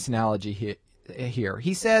you a nice analogy here.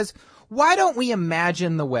 He says, why don't we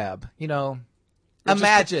imagine the web?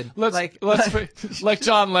 Imagine. Let's like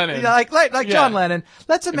John Lennon. Like John Lennon.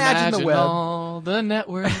 Let's imagine the web. All the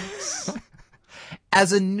networks.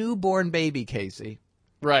 As a newborn baby, Casey.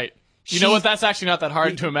 Right. You know what? That's actually not that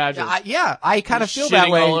hard to imagine. I kind of feel that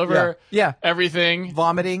way. All over everything.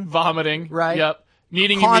 Vomiting. Right. Yep.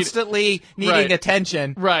 Constantly needing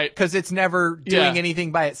attention. Right. Because it's never doing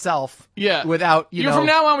anything by itself. Yeah. Without, From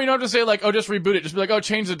now on, we don't just say, just reboot it. Just be like,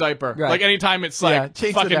 change the didiper. Right. Like, anytime it's,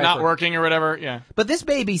 fucking not working or whatever. Yeah. But this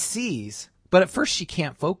baby sees, but at first she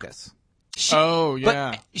can't focus.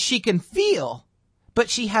 But she can feel, but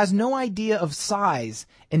she has no idea of size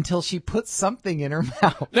until she puts something in her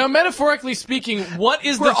mouth. Now, metaphorically speaking, what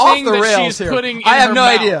is the thing that she's putting in her mouth? I have no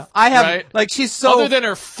idea. I have, she's so... Other than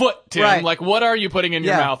her foot, Tim, what are you putting in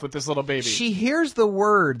your mouth with this little baby? She hears the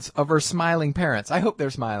words of her smiling parents. I hope they're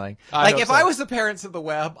smiling. If I was the parents of the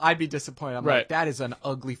web, I'd be disappointed. I'm like, that is an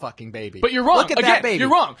ugly fucking baby. But you're wrong. Look at that baby.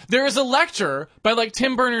 You're wrong. There is a lecture by,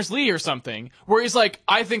 Tim Berners-Lee or something, where he's like,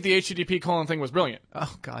 I think the HTTP colon thing was brilliant.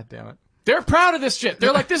 Oh, God damn it. They're proud of this shit.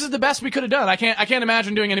 They're like, this is the best we could have done. I can't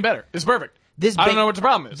imagine doing any better. It's perfect. I don't know what the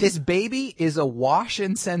problem is. This baby is awash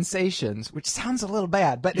in sensations, which sounds a little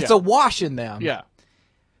bad, but it's awash in them. Yeah.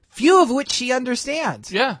 Few of which she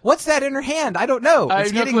understands. Yeah. What's that in her hand? I don't know.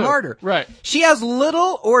 It's getting harder. Right. She has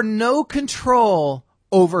little or no control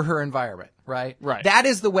over her environment. Right. Right. That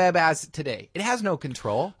is the web as today. It has no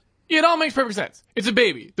control. It all makes perfect sense. It's a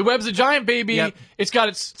baby. The web's a giant baby. Yep. It's got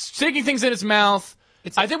its sticking things in its mouth.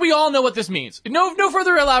 I think we all know what this means. No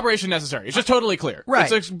further elaboration necessary. It's just totally clear.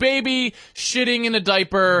 Right. It's a baby shitting in a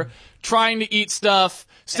diaper, trying to eat stuff,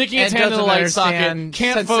 sticking its hand in the light socket,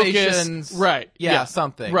 can't focus. Right. Yeah,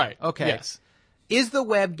 something. Right. Okay. Yes. Is the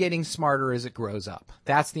web getting smarter as it grows up?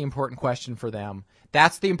 That's the important question for them.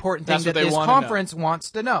 That's the important thing that this conference wants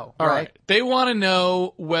to know. All right. They want to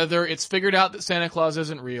know whether it's figured out that Santa Claus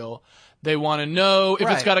isn't real. They want to know if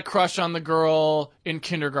it's got a crush on the girl in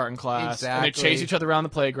kindergarten class. Exactly. And they chase each other around the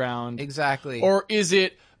playground. Exactly. Or is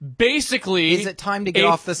it basically... Is it time to get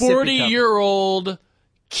off the sippy cup? 40-year-old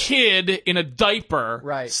kid in a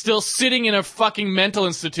diaper still sitting in a fucking mental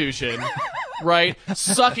institution, right?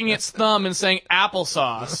 Sucking its thumb and saying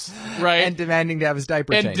applesauce, right? And demanding to have his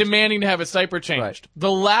diaper changed. Right.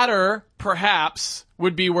 The latter, perhaps,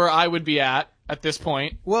 would be where I would be at this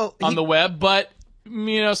point on the web, but...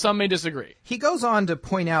 some may disagree. He goes on to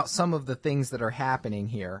point out some of the things that are happening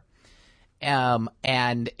here, and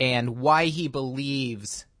why he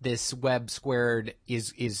believes this Web Squared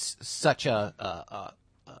is such a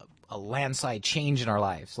landslide change in our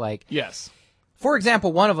lives. For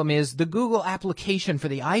example, one of them is the Google application for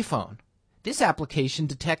the iPhone. This application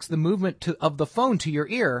detects the movement of the phone to your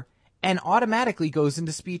ear and automatically goes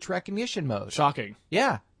into speech recognition mode. Shocking.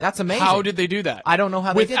 Yeah, that's amazing. How did they do that? I don't know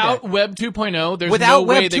how they did that. Without Web 2.0, there's Without no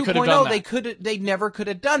Web way they could have done that. They never could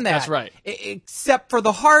have done that. That's right. Except for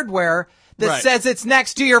the hardware that Right. says it's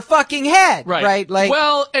next to your fucking head. Right. Like,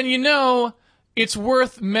 well, and it's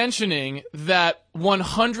worth mentioning that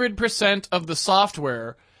 100% of the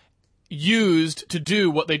software used to do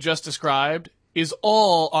what they just described is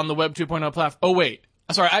all on the Web 2.0 platform. Oh, wait.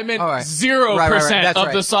 Sorry, I meant 0%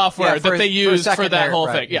 of the software that they use for that whole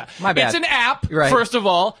thing. Yeah. My bad. It's an app, first of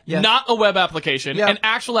all, not a web application, an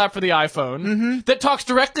actual app for the iPhone that talks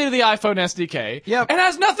directly to the iPhone SDK and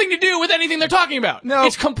has nothing to do with anything they're talking about. No,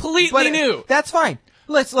 it's completely new. That's fine.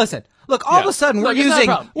 Let's listen. Look, all of a sudden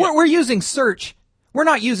we're using search. We're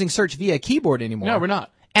not using search via keyboard anymore. No, we're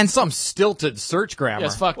not. And some stilted search grammar. Yeah,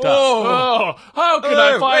 it's fucked up. Oh, how could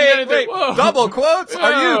I find anything? Wait. Double quotes?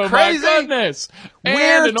 Are you crazy? My goodness.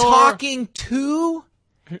 We're talking to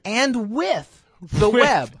and with the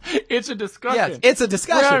web. It's a discussion. Yes, it's a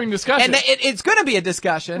discussion. We're having a discussion. And it's going to be a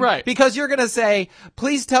discussion. Right. Because you're going to say,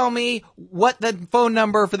 please tell me what the phone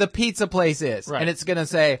number for the pizza place is. Right. And it's going to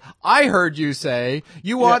say, I heard you say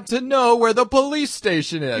you want to know where the police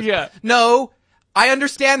station is. Yeah. No. I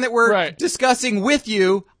understand that we're discussing with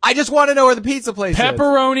you. I just want to know where the pizza place is.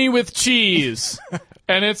 Pepperoni with cheese.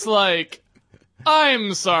 And it's like,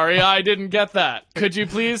 I'm sorry, I didn't get that. Could you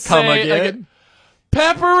please Come say again?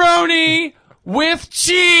 Pepperoni with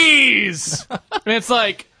cheese. And it's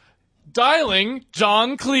like, dialing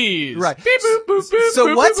John Cleese. Right. Beep, boop, boop, boop, So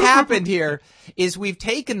boop, what's boop, boop, happened here is we've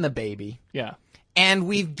taken the baby. Yeah. And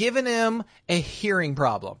we've given him a hearing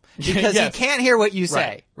problem because he can't hear what you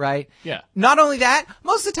say, right? Yeah. Not only that,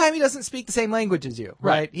 most of the time he doesn't speak the same language as you,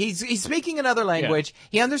 right? He's speaking another language. Yeah.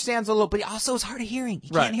 He understands a little, but also it's hard of hearing. He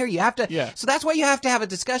can't hear you. You have to. Yeah. So that's why you have to have a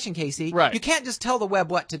discussion, Casey. Right. You can't just tell the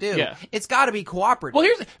web what to do. Yeah. It's got to be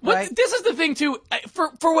cooperative. Well, this is the thing too.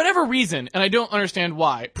 For whatever reason, and I don't understand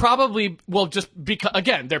why. Probably, just because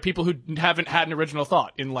again, they're people who haven't had an original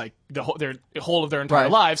thought in like the whole of their entire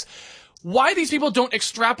lives. Why these people don't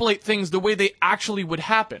extrapolate things the way they actually would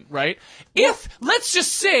happen, right? If, let's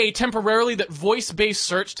just say temporarily that voice-based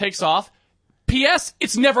search takes off, P.S.,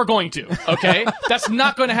 it's never going to, okay? That's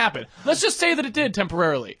not going to happen. Let's just say that it did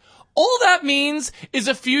temporarily. All that means is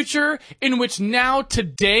a future in which now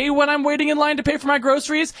today when I'm waiting in line to pay for my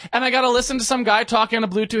groceries and I gotta listen to some guy talking on a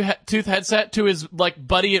Bluetooth headset to his like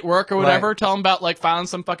buddy at work or whatever, tell him about like filing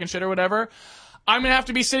some fucking shit or whatever, I'm gonna have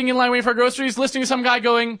to be sitting in line waiting for groceries, listening to some guy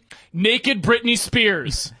going, naked Britney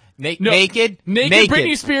Spears. Naked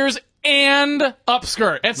Britney Spears and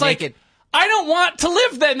upskirt. It's like, I don't want to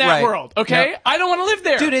live in that world, okay? No. I don't want to live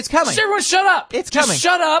there. Dude, it's coming. Just everyone shut up. It's coming. Just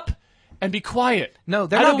shut up and be quiet. No,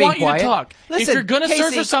 they're not being quiet. I don't want you to talk. Listen, if you're gonna Casey,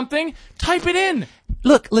 search for something, type it in.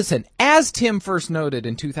 Look, listen, as Tim first noted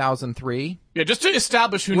in 2003. Yeah, just to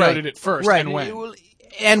establish who noted it first and when.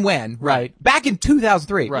 And when, right. Back in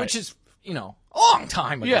 2003, which is, a long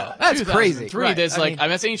time ago. Yeah, that's crazy. That's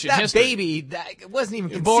that's ancient that history. Baby, that wasn't even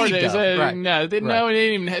conceived of. No, they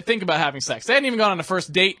didn't even think about having sex. They hadn't even gone on a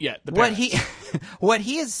first date yet. What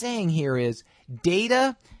he is saying here is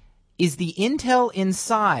data is the intel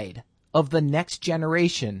inside of the next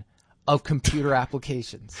generation of computer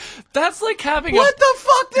applications. That's like having what the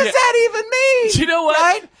fuck does that even mean? Do you know what?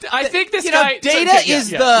 Right? I think this guy data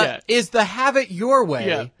is the have it your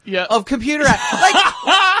way of computer like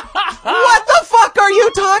what the fuck are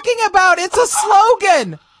you talking about? It's a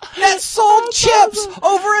slogan that sold chips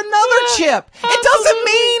over another chip. It doesn't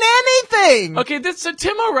mean anything. Okay, so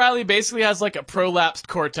Tim O'Reilly basically has like a prolapsed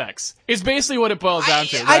cortex. Is basically what it boils down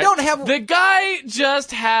to. Right? I don't have. The guy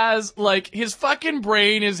just has like his fucking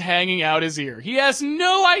brain is hanging out his ear. He has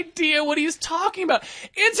no idea what he's talking about.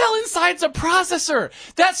 Intel Inside's a processor.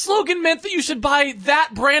 That slogan meant that you should buy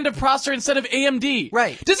that brand of processor instead of AMD.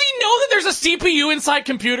 Right. Does he know that there's a CPU inside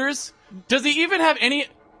computers? Does he even have any?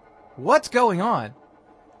 What's going on?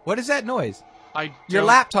 What is that noise? Your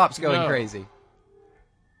laptop's going crazy.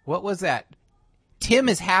 What was that? Tim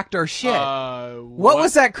has hacked our shit. What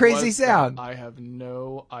was that crazy sound? I have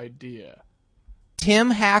no idea. Tim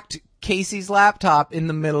hacked Casey's laptop in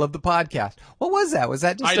the middle of the podcast. What was that? Was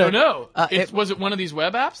that just I don't know. Was it one of these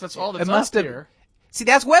web apps? That's all that's up here. See,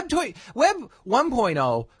 that's Web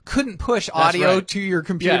 1.0 couldn't push audio to your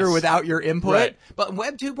computer without your input. Right. But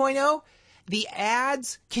Web 2.0, the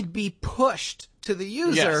ads can be pushed to the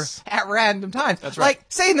user at random times. That's right. Like,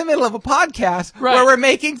 say in the middle of a podcast where we're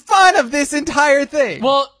making fun of this entire thing.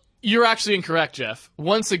 Well, you're actually incorrect, Jeff.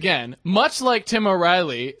 Once again, much like Tim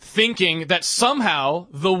O'Reilly thinking that somehow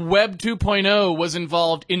the Web 2.0 was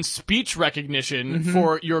involved in speech recognition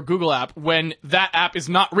for your Google app when that app is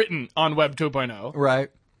not written on Web 2.0. Right.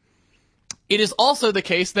 it is also the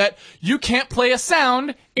case that you can't play a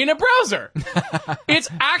sound in a browser. It's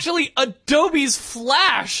actually Adobe's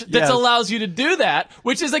Flash that allows you to do that,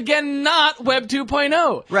 which is, again, not Web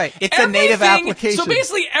 2.0. Right. It's a native application. So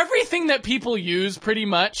basically, everything that people use pretty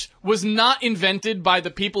much was not invented by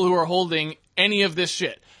the people who are holding any of this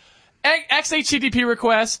shit. XHTTP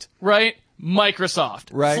request, right? Microsoft.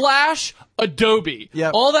 Right. Flash, Adobe.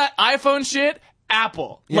 Yep. All that iPhone shit,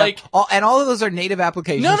 Apple. Yep. Like, all of those are native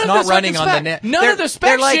applications, none of not this running on the net. None of the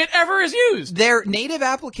spec shit ever is used. They're native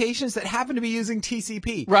applications that happen to be using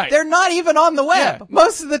TCP. Right. They're not even on the web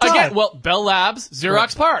most of the time. Again, well, Bell Labs,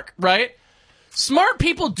 Xerox PARC, right? Smart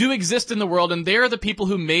people do exist in the world, and they're the people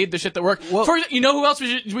who made the shit that work. Well, you know who else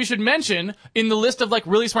we should mention in the list of like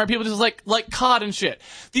really smart people, just like COD and shit.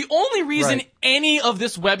 The only reason any of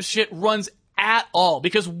this web shit runs at all,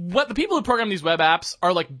 because what the people who program these web apps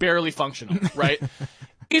are like barely functional, right?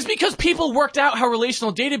 is because people worked out how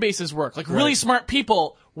relational databases work. Like really smart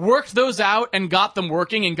people worked those out and got them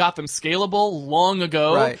working and got them scalable long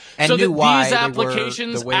ago, and so knew that why these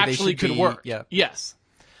applications actually could work. Yeah. Yes.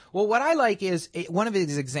 Well, what I like is, one of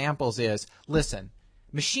his examples is, listen,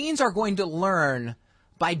 machines are going to learn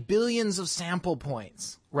by billions of sample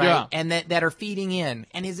points, right? Yeah. And that are feeding in.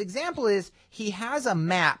 And his example is, he has a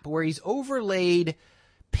map where he's overlaid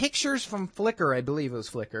pictures from Flickr, I believe it was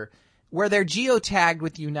Flickr, where they're geotagged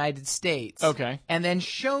with the United States. Okay. And then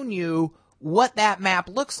shown you what that map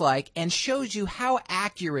looks like and shows you how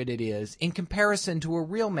accurate it is in comparison to a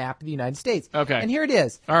real map of the United States. Okay. And here it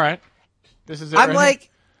is. All right. This is it. I'm right like... here.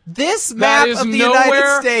 This map of the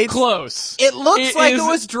United States, close. It looks like it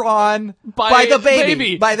was drawn by the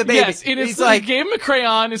baby. By the baby. Yes, it is. He's like, gave him a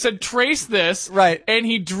crayon and said, "Trace this." Right. And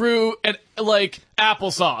he drew like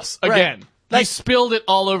applesauce again. Like, he spilled it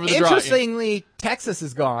all over the drawing. Interestingly, Texas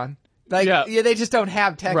is gone. Like, they just don't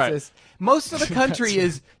have Texas. Right. Most of the country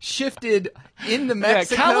is shifted into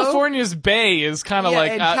Mexico. Yeah, California's bay is kind of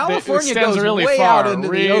like and California goes really way far, out into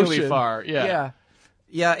really the ocean. far. Yeah.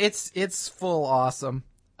 It's full awesome.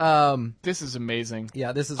 This is amazing.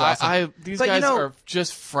 Yeah, this is awesome. These guys are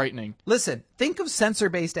just frightening. Listen, think of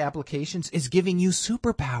sensor-based applications as giving you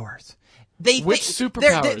superpowers. Which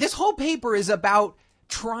superpowers? This whole paper is about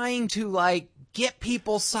trying to like get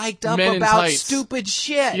people psyched up Men in about tights. stupid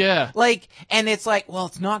shit. Yeah. Like, and it's like, well,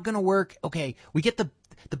 it's not going to work. Okay, we get the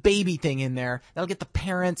baby thing in there. That'll get the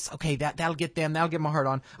parents. Okay, that'll get them. That'll get them a hard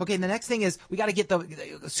on. Okay, and the next thing is we got to get the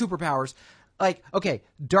superpowers. Like, okay,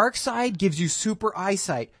 Darkseid gives you super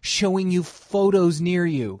eyesight, showing you photos near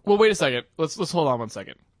you. Well, wait a second. Let's hold on 1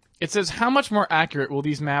 second. It says, how much more accurate will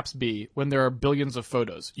these maps be when there are billions of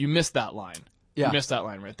photos? You missed that line. Yeah. You missed that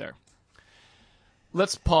line right there.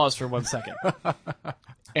 Let's pause for 1 second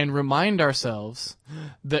and remind ourselves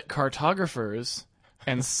that cartographers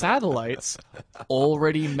and satellites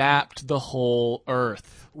already mapped the whole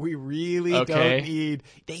Earth. We really don't need...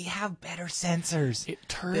 They have better sensors. It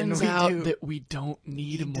turns out that we don't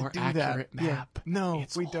need a more accurate map. Yeah. No,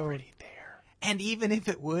 it's we don't. Already there. And even if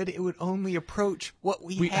it would only approach what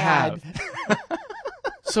we had.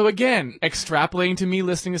 So again, extrapolating to me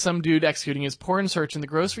listening to some dude executing his porn search in the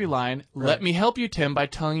grocery line, let me help you, Tim, by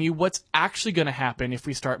telling you what's actually going to happen if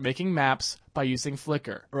we start making maps by using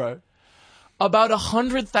Flickr. Right. About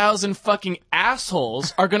 100,000 fucking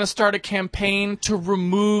assholes are going to start a campaign to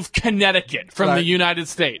remove Connecticut from the United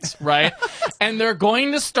States, right? And they're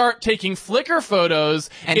going to start taking Flickr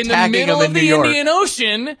photos and in the middle of the Indian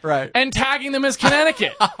Ocean and tagging them as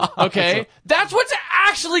Connecticut. Okay? That's what's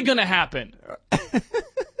actually going to happen.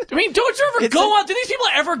 I mean, don't you ever go on? Do these people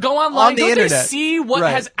ever go online? On the don't internet. They see what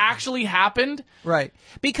has actually happened? Right.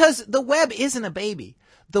 Because the web isn't a baby.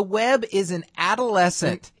 The web is an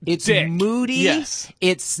adolescent. It's moody. Yes.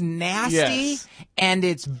 It's nasty. Yes. And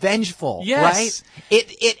it's vengeful. Yes.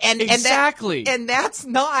 Right? Exactly. And that's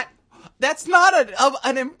not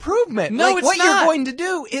an improvement. No, like, it's what not. you're going to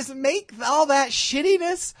do is make all that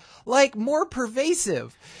shittiness like more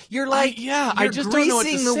pervasive. You're like, I just don't know what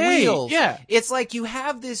to greasing the say. wheels. Yeah. It's like you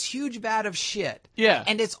have this huge vat of shit. Yeah.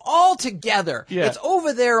 And it's all together. Yeah. It's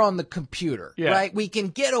over there on the computer. Yeah. Right? We can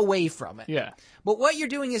get away from it. Yeah. But what you're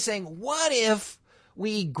doing is saying, what if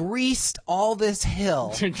we greased all this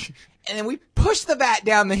hill and then we pushed the vat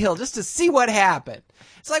down the hill just to see what happened?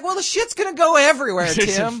 It's like, well, the shit's going to go everywhere,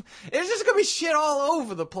 Tim. There's just going to be shit all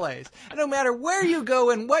over the place. And no matter where you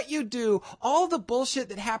go and what you do, all the bullshit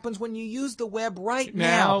that happens when you use the web right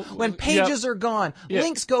now when pages are gone,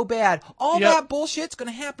 links go bad, all that bullshit's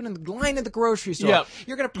going to happen in the line at the grocery store.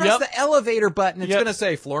 You're going to press the elevator button. It's going to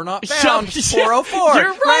say, floor not found, 404.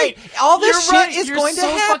 You're right. All this shit is You're going to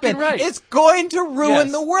so happen. fucking right. It's going to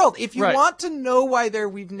ruin the world. If you Right. want to know why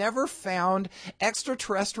we've never found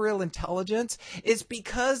extraterrestrial intelligence is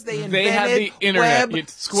because they invented had the internet. Web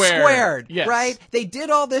Squared. Yes. Right? They did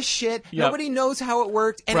all this shit. Yep. Nobody knows how it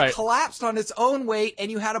worked, and Right. it collapsed on its own weight, and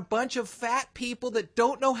you had a bunch of fat people that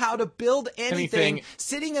don't know how to build anything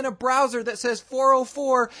sitting in a browser that says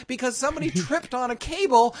 404 because somebody tripped on a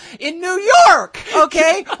cable in New York.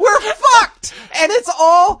 Okay? We're fucked! And it's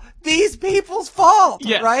all these people's fault,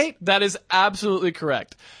 Yes, right? That is absolutely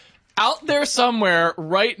correct. Out there somewhere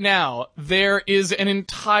right now, there is an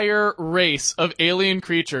entire race of alien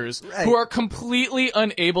creatures who are completely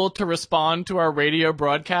unable to respond to our radio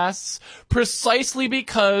broadcasts precisely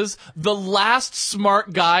because the last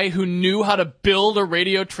smart guy who knew how to build a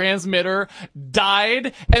radio transmitter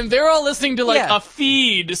died, and they're all listening to a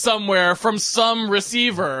feed somewhere from some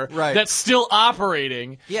receiver that's still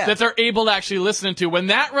operating that they're able to actually listen to. When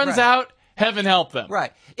that runs out, heaven help them.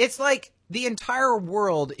 Right. It's like the entire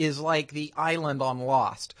world is like the island on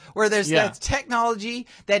Lost, where there's that technology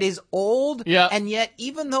that is old, and yet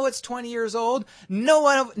even though it's 20 years old,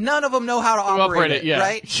 none of them know how to operate it,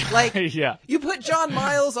 right? Like, you put John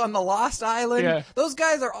Miles on the Lost Island, those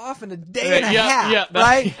guys are off in a day and a half,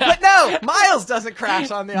 right? But no, Miles doesn't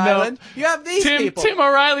crash on the island. You have these people. Tim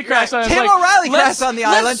O'Reilly crashed on the island. Tim O'Reilly crashed on the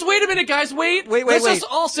island. Wait a minute, guys, wait. Let's just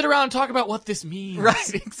all sit around and talk about what this means.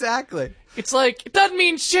 Right, exactly. It's like, it doesn't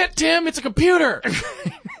mean shit, Tim. It's a computer.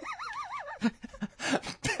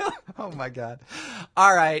 Oh my God.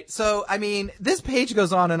 All right. So, I mean, this page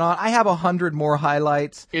goes on and on. I have 100 more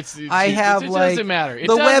highlights. It doesn't matter.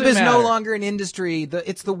 The web is no longer an industry.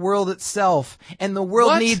 It's the world itself. And the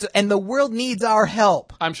world needs our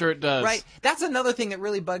help. I'm sure it does. Right. That's another thing that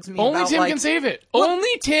really bugs me. Only Tim can save it.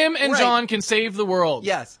 Only Tim and John can save the world.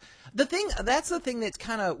 Yes. That's the thing that's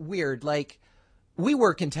kind of weird. Like, we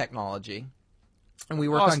work in technology, and we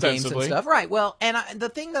work on games and stuff. Right, well, and the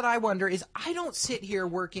thing that I wonder is I don't sit here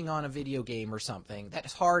working on a video game or something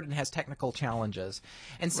that's hard and has technical challenges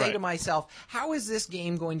and say to myself, how is this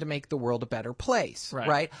game going to make the world a better place,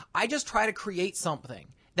 right? I just try to create something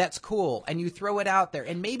that's cool, and you throw it out there,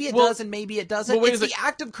 and maybe it does and maybe it doesn't. It's the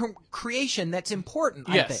act of creation that's important,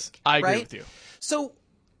 I think. Yes, I agree with you. So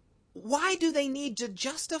why do they need to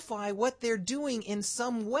justify what they're doing in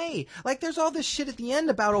some way? Like, there's all this shit at the end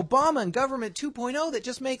about Obama and government 2.0 that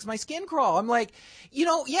just makes my skin crawl. I'm like,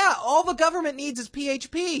 all the government needs is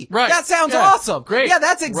PHP. Right. That sounds awesome. Great. Yeah,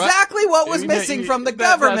 that's exactly what was missing from the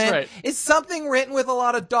government. That's right. Is something written with a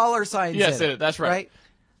lot of dollar signs in it. That's right.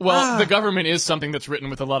 Well, the government is something that's written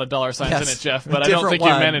with a lot of dollar signs in it, Jeff, but I don't think you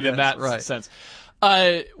meant it in that sense.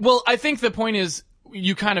 Well, I think the point is,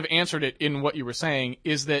 you kind of answered it in what you were saying,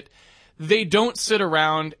 is that they don't sit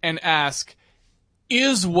around and ask,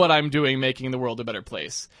 is what I'm doing making the world a better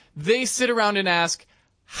place? They sit around and ask,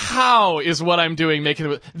 how is what I'm doing making the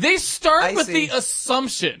world? They start with the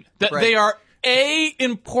assumption that they are A,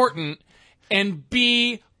 important, and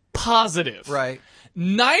B, positive. Right.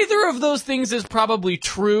 Neither of those things is probably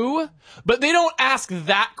true, but they don't ask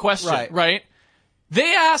that question, right?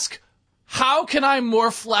 They ask, how can I more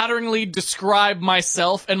flatteringly describe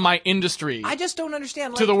myself and my industry? I just don't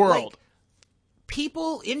understand. To the world.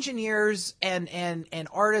 People, engineers, and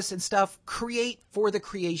artists and stuff create for the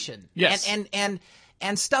creation. Yes.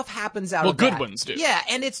 And stuff happens out of that. Well, good ones do. Yeah,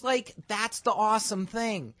 and it's like, that's the awesome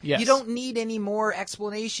thing. Yes. You don't need any more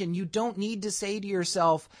explanation. You don't need to say to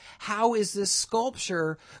yourself, how is this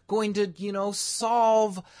sculpture going to,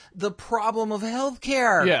 solve the problem of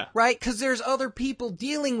healthcare? Yeah. Right? Because there's other people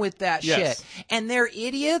dealing with that shit. And they're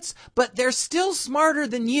idiots, but they're still smarter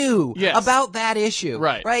than you about that issue.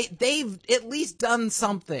 Right. Right? They've at least done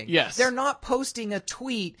something. Yes. They're not posting a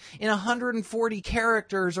tweet in 140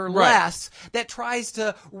 characters or less that tries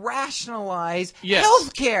to rationalize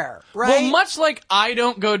healthcare, right? Well, much like I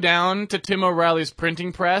don't go down to Tim O'Reilly's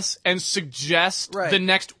printing press and suggest the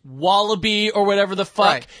next Wallaby or whatever the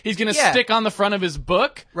fuck he's going to stick on the front of his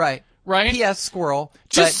book. Right. P.S. Squirrel.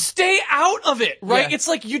 Just stay out of it, right? Yeah. It's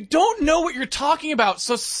like, you don't know what you're talking about,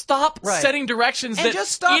 so stop setting directions that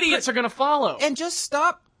idiots are going to follow. And just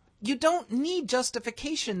stop. You don't need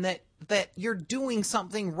justification that you're doing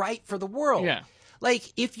something right for the world. Yeah.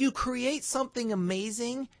 Like, if you create something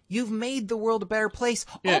amazing, you've made the world a better place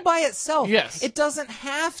all by itself. Yes. It doesn't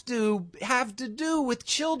have to do with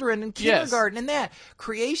children and kindergarten and that.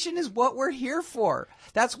 Creation is what we're here for.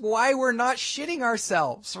 That's why we're not shitting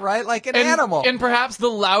ourselves, right? Like an animal. And perhaps the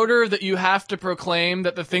louder that you have to proclaim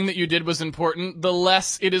that the thing that you did was important, the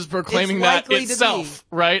less it is proclaiming that itself,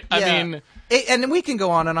 right? Yeah. I mean... And we can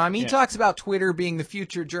go on and on. I mean, he talks about Twitter being the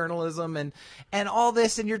future of journalism and all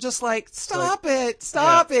this, and you're just like, stop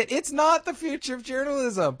it. It's not the future of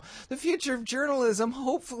journalism. The future of journalism,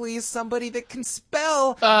 hopefully, is somebody that can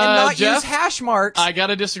spell and not Jeff, use hash marks. I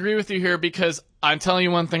gotta disagree with you here because I'm telling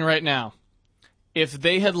you one thing right now. If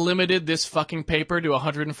they had limited this fucking paper to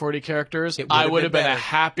 140 characters, I would have been a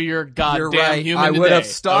happier goddamn human I today. would have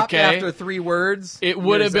stopped okay? after 3 words. It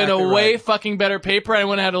would have been a way fucking better paper. I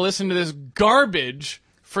wouldn't have had to listen to this garbage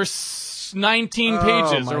for 19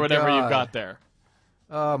 pages or whatever you've got there.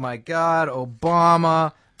 Oh my God,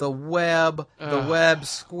 Obama, the web, the web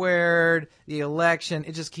squared, the election.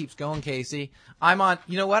 It just keeps going, Casey. I'm on,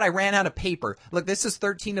 you know what? I ran out of paper. Look, this is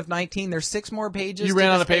 13 of 19. There's 6 more pages. You ran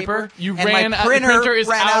out of paper? You ran out. The printer is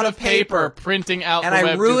out of paper. Printing out and the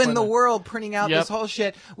web. And I ruined the world printing out this whole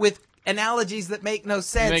shit with analogies that make no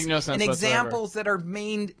sense. Make no sense and whatsoever. examples that are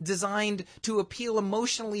designed to appeal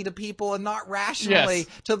emotionally to people and not rationally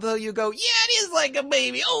to though you go, yeah, it is like a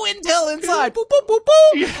baby. Oh, Intel inside. Boop, boop, boop,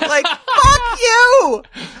 boop. Yeah. Like, fuck you.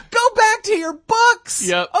 Go back to your books.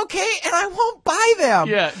 Yep. Okay, and I won't buy them.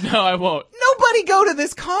 Yeah, no, I won't. Nobody go to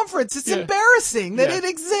this conference. It's embarrassing that it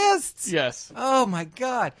exists. Yes. Oh, my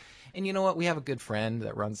God. And you know what? We have a good friend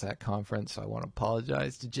that runs that conference, so I want to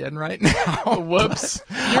apologize to Jen right now. Whoops.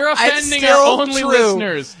 You're offending our only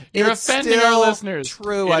listeners. You're offending our listeners.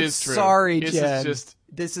 True. I'm sorry, Jen.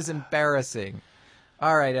 This is embarrassing.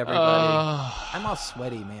 All right, everybody. I'm all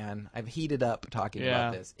sweaty, man. I've heated up talking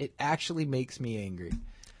about this. It actually makes me angry.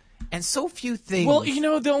 And so few things. Well, you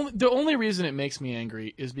know, the only reason it makes me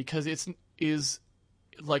angry is because is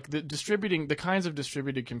like the kinds of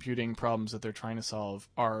distributed computing problems that they're trying to solve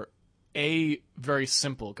are very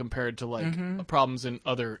simple compared to like problems in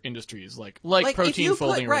other industries like protein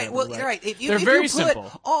folding. Right. Well, right. They're very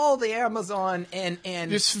simple. All the Amazon and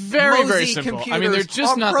it's very simple. I mean, they're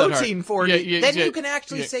just not that hard. Protein for you. Then you can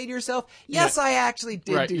actually say to yourself, "Yes, I actually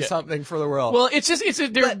did do something for the world." Well,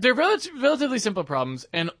 they're relatively simple problems,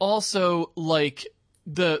 and also like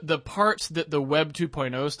the parts that the Web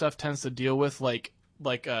 2.0 stuff tends to deal with, like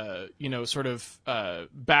sort of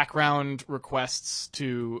background requests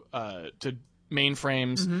to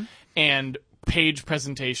mainframes and page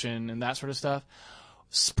presentation and that sort of stuff.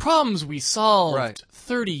 Problems we solved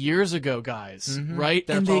 30 years ago, guys, right?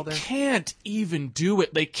 And they can't even do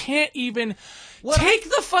it. They can't even take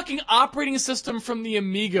the fucking operating system from the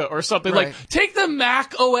Amiga or something. Like, take the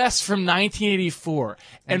Mac OS from 1984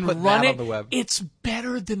 and run it. On the web. It's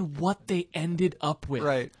better than what they ended up with.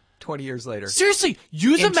 Right. 20 years later. Seriously,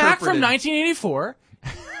 use a Mac from 1984,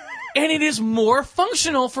 and it is more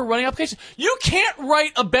functional for running applications. You can't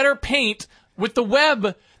write a better paint with the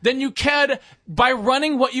web than you can by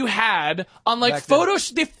running what you had on like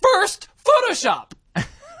the first Photoshop.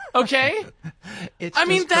 Okay?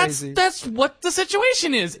 That's what the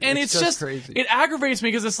situation is. And it's just crazy. It aggravates me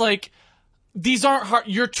because it's like, these aren't hard.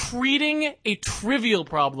 You're treating a trivial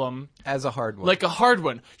problem as a hard one. Like a hard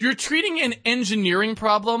one. You're treating an engineering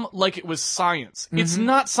problem like it was science. It's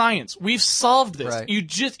not science. We've solved this. Right.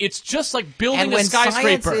 It's just like building a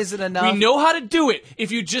skyscraper. Science isn't enough. We know how to do it.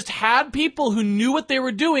 If you just had people who knew what they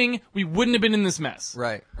were doing, we wouldn't have been in this mess.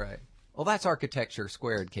 Right. Well, that's architecture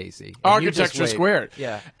squared, Casey. Architecture squared.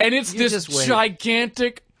 Yeah. And it's this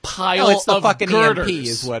gigantic pile it's the of fucking girders, EMP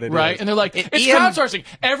is what it is. Right? And they're like, it's crowdsourcing.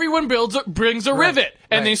 Everyone brings a rivet,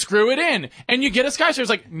 and they screw it in, and you get a skyscraper. It's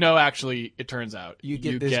like, no, actually, it turns out you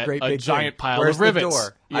get this great big giant pile Where's of rivets. The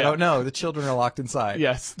door? Yeah. I don't know. The children are locked inside.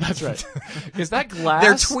 Yes, that's right. Is that glass?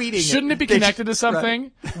 They're tweeting. Shouldn't it be connected to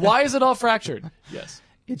something? Why is it all fractured? Yes.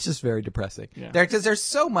 It's just very depressing. Because there's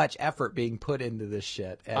so much effort being put into this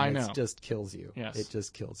shit, and it just kills you. Yes. It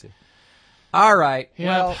just kills you. All right. Yep.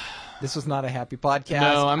 Well, this was not a happy podcast.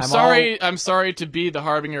 No, I'm sorry. I'm sorry to be the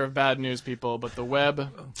harbinger of bad news, people, but the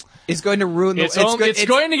web is going to ruin the. It's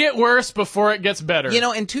going to get worse before it gets better. You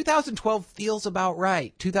know, and 2012 feels about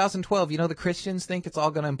right. 2012. You know, the Christians think it's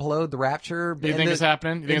all going to implode. The rapture. You think it's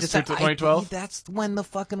happening? You think it's 2012? That's when the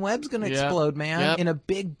fucking web's going to explode, man. In a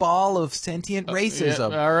big ball of sentient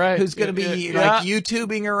racism. All right. Who's going to be like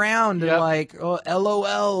YouTubing around and like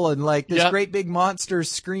LOL and like this great big monster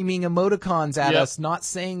screaming emoticons at us, not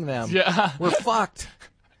saying them. Yeah. We're fucked.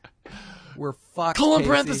 We're fucked. Colon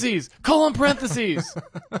parentheses.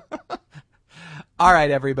 All right,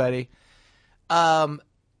 everybody.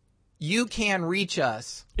 You can reach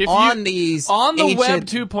us on the Web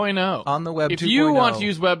 2.0. On the Web 2.0. If you want to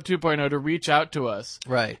use Web 2.0 to reach out to us,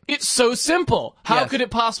 it's so simple. How could it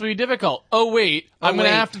possibly be difficult? I'm going to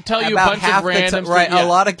have to tell you a bunch of random stuff. A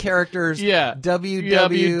lot of characters.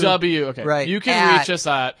 www. Okay. Right. You can reach us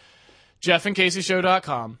at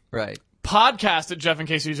jeffandcaseyshow.com. Right. Podcast at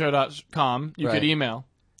jeffandcaseyshow.com. You could email.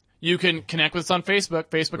 You can connect with us on Facebook,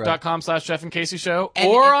 facebook.com/Jeff and Casey Show,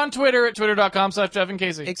 or on Twitter at twitter.com/Jeff and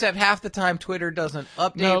Casey. Except half the time Twitter doesn't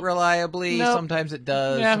update reliably. Nope. Sometimes it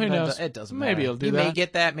does. Yeah, sometimes who knows? It doesn't matter. Maybe it'll do you that. You may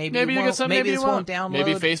get that. Maybe you won't. get some. Maybe you this won't download.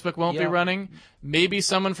 Maybe Facebook won't be running. Maybe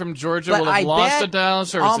someone from Georgia will have lost a dial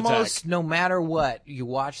service almost attack. No matter what you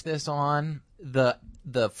watch this on,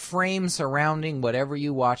 the frame surrounding whatever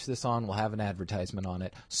you watch this on will have an advertisement on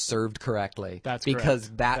it, served correctly. That's because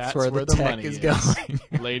correct. that's where the tech money is going.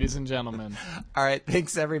 Ladies and gentlemen. All right,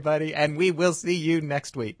 thanks everybody, and we will see you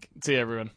next week. See you, everyone.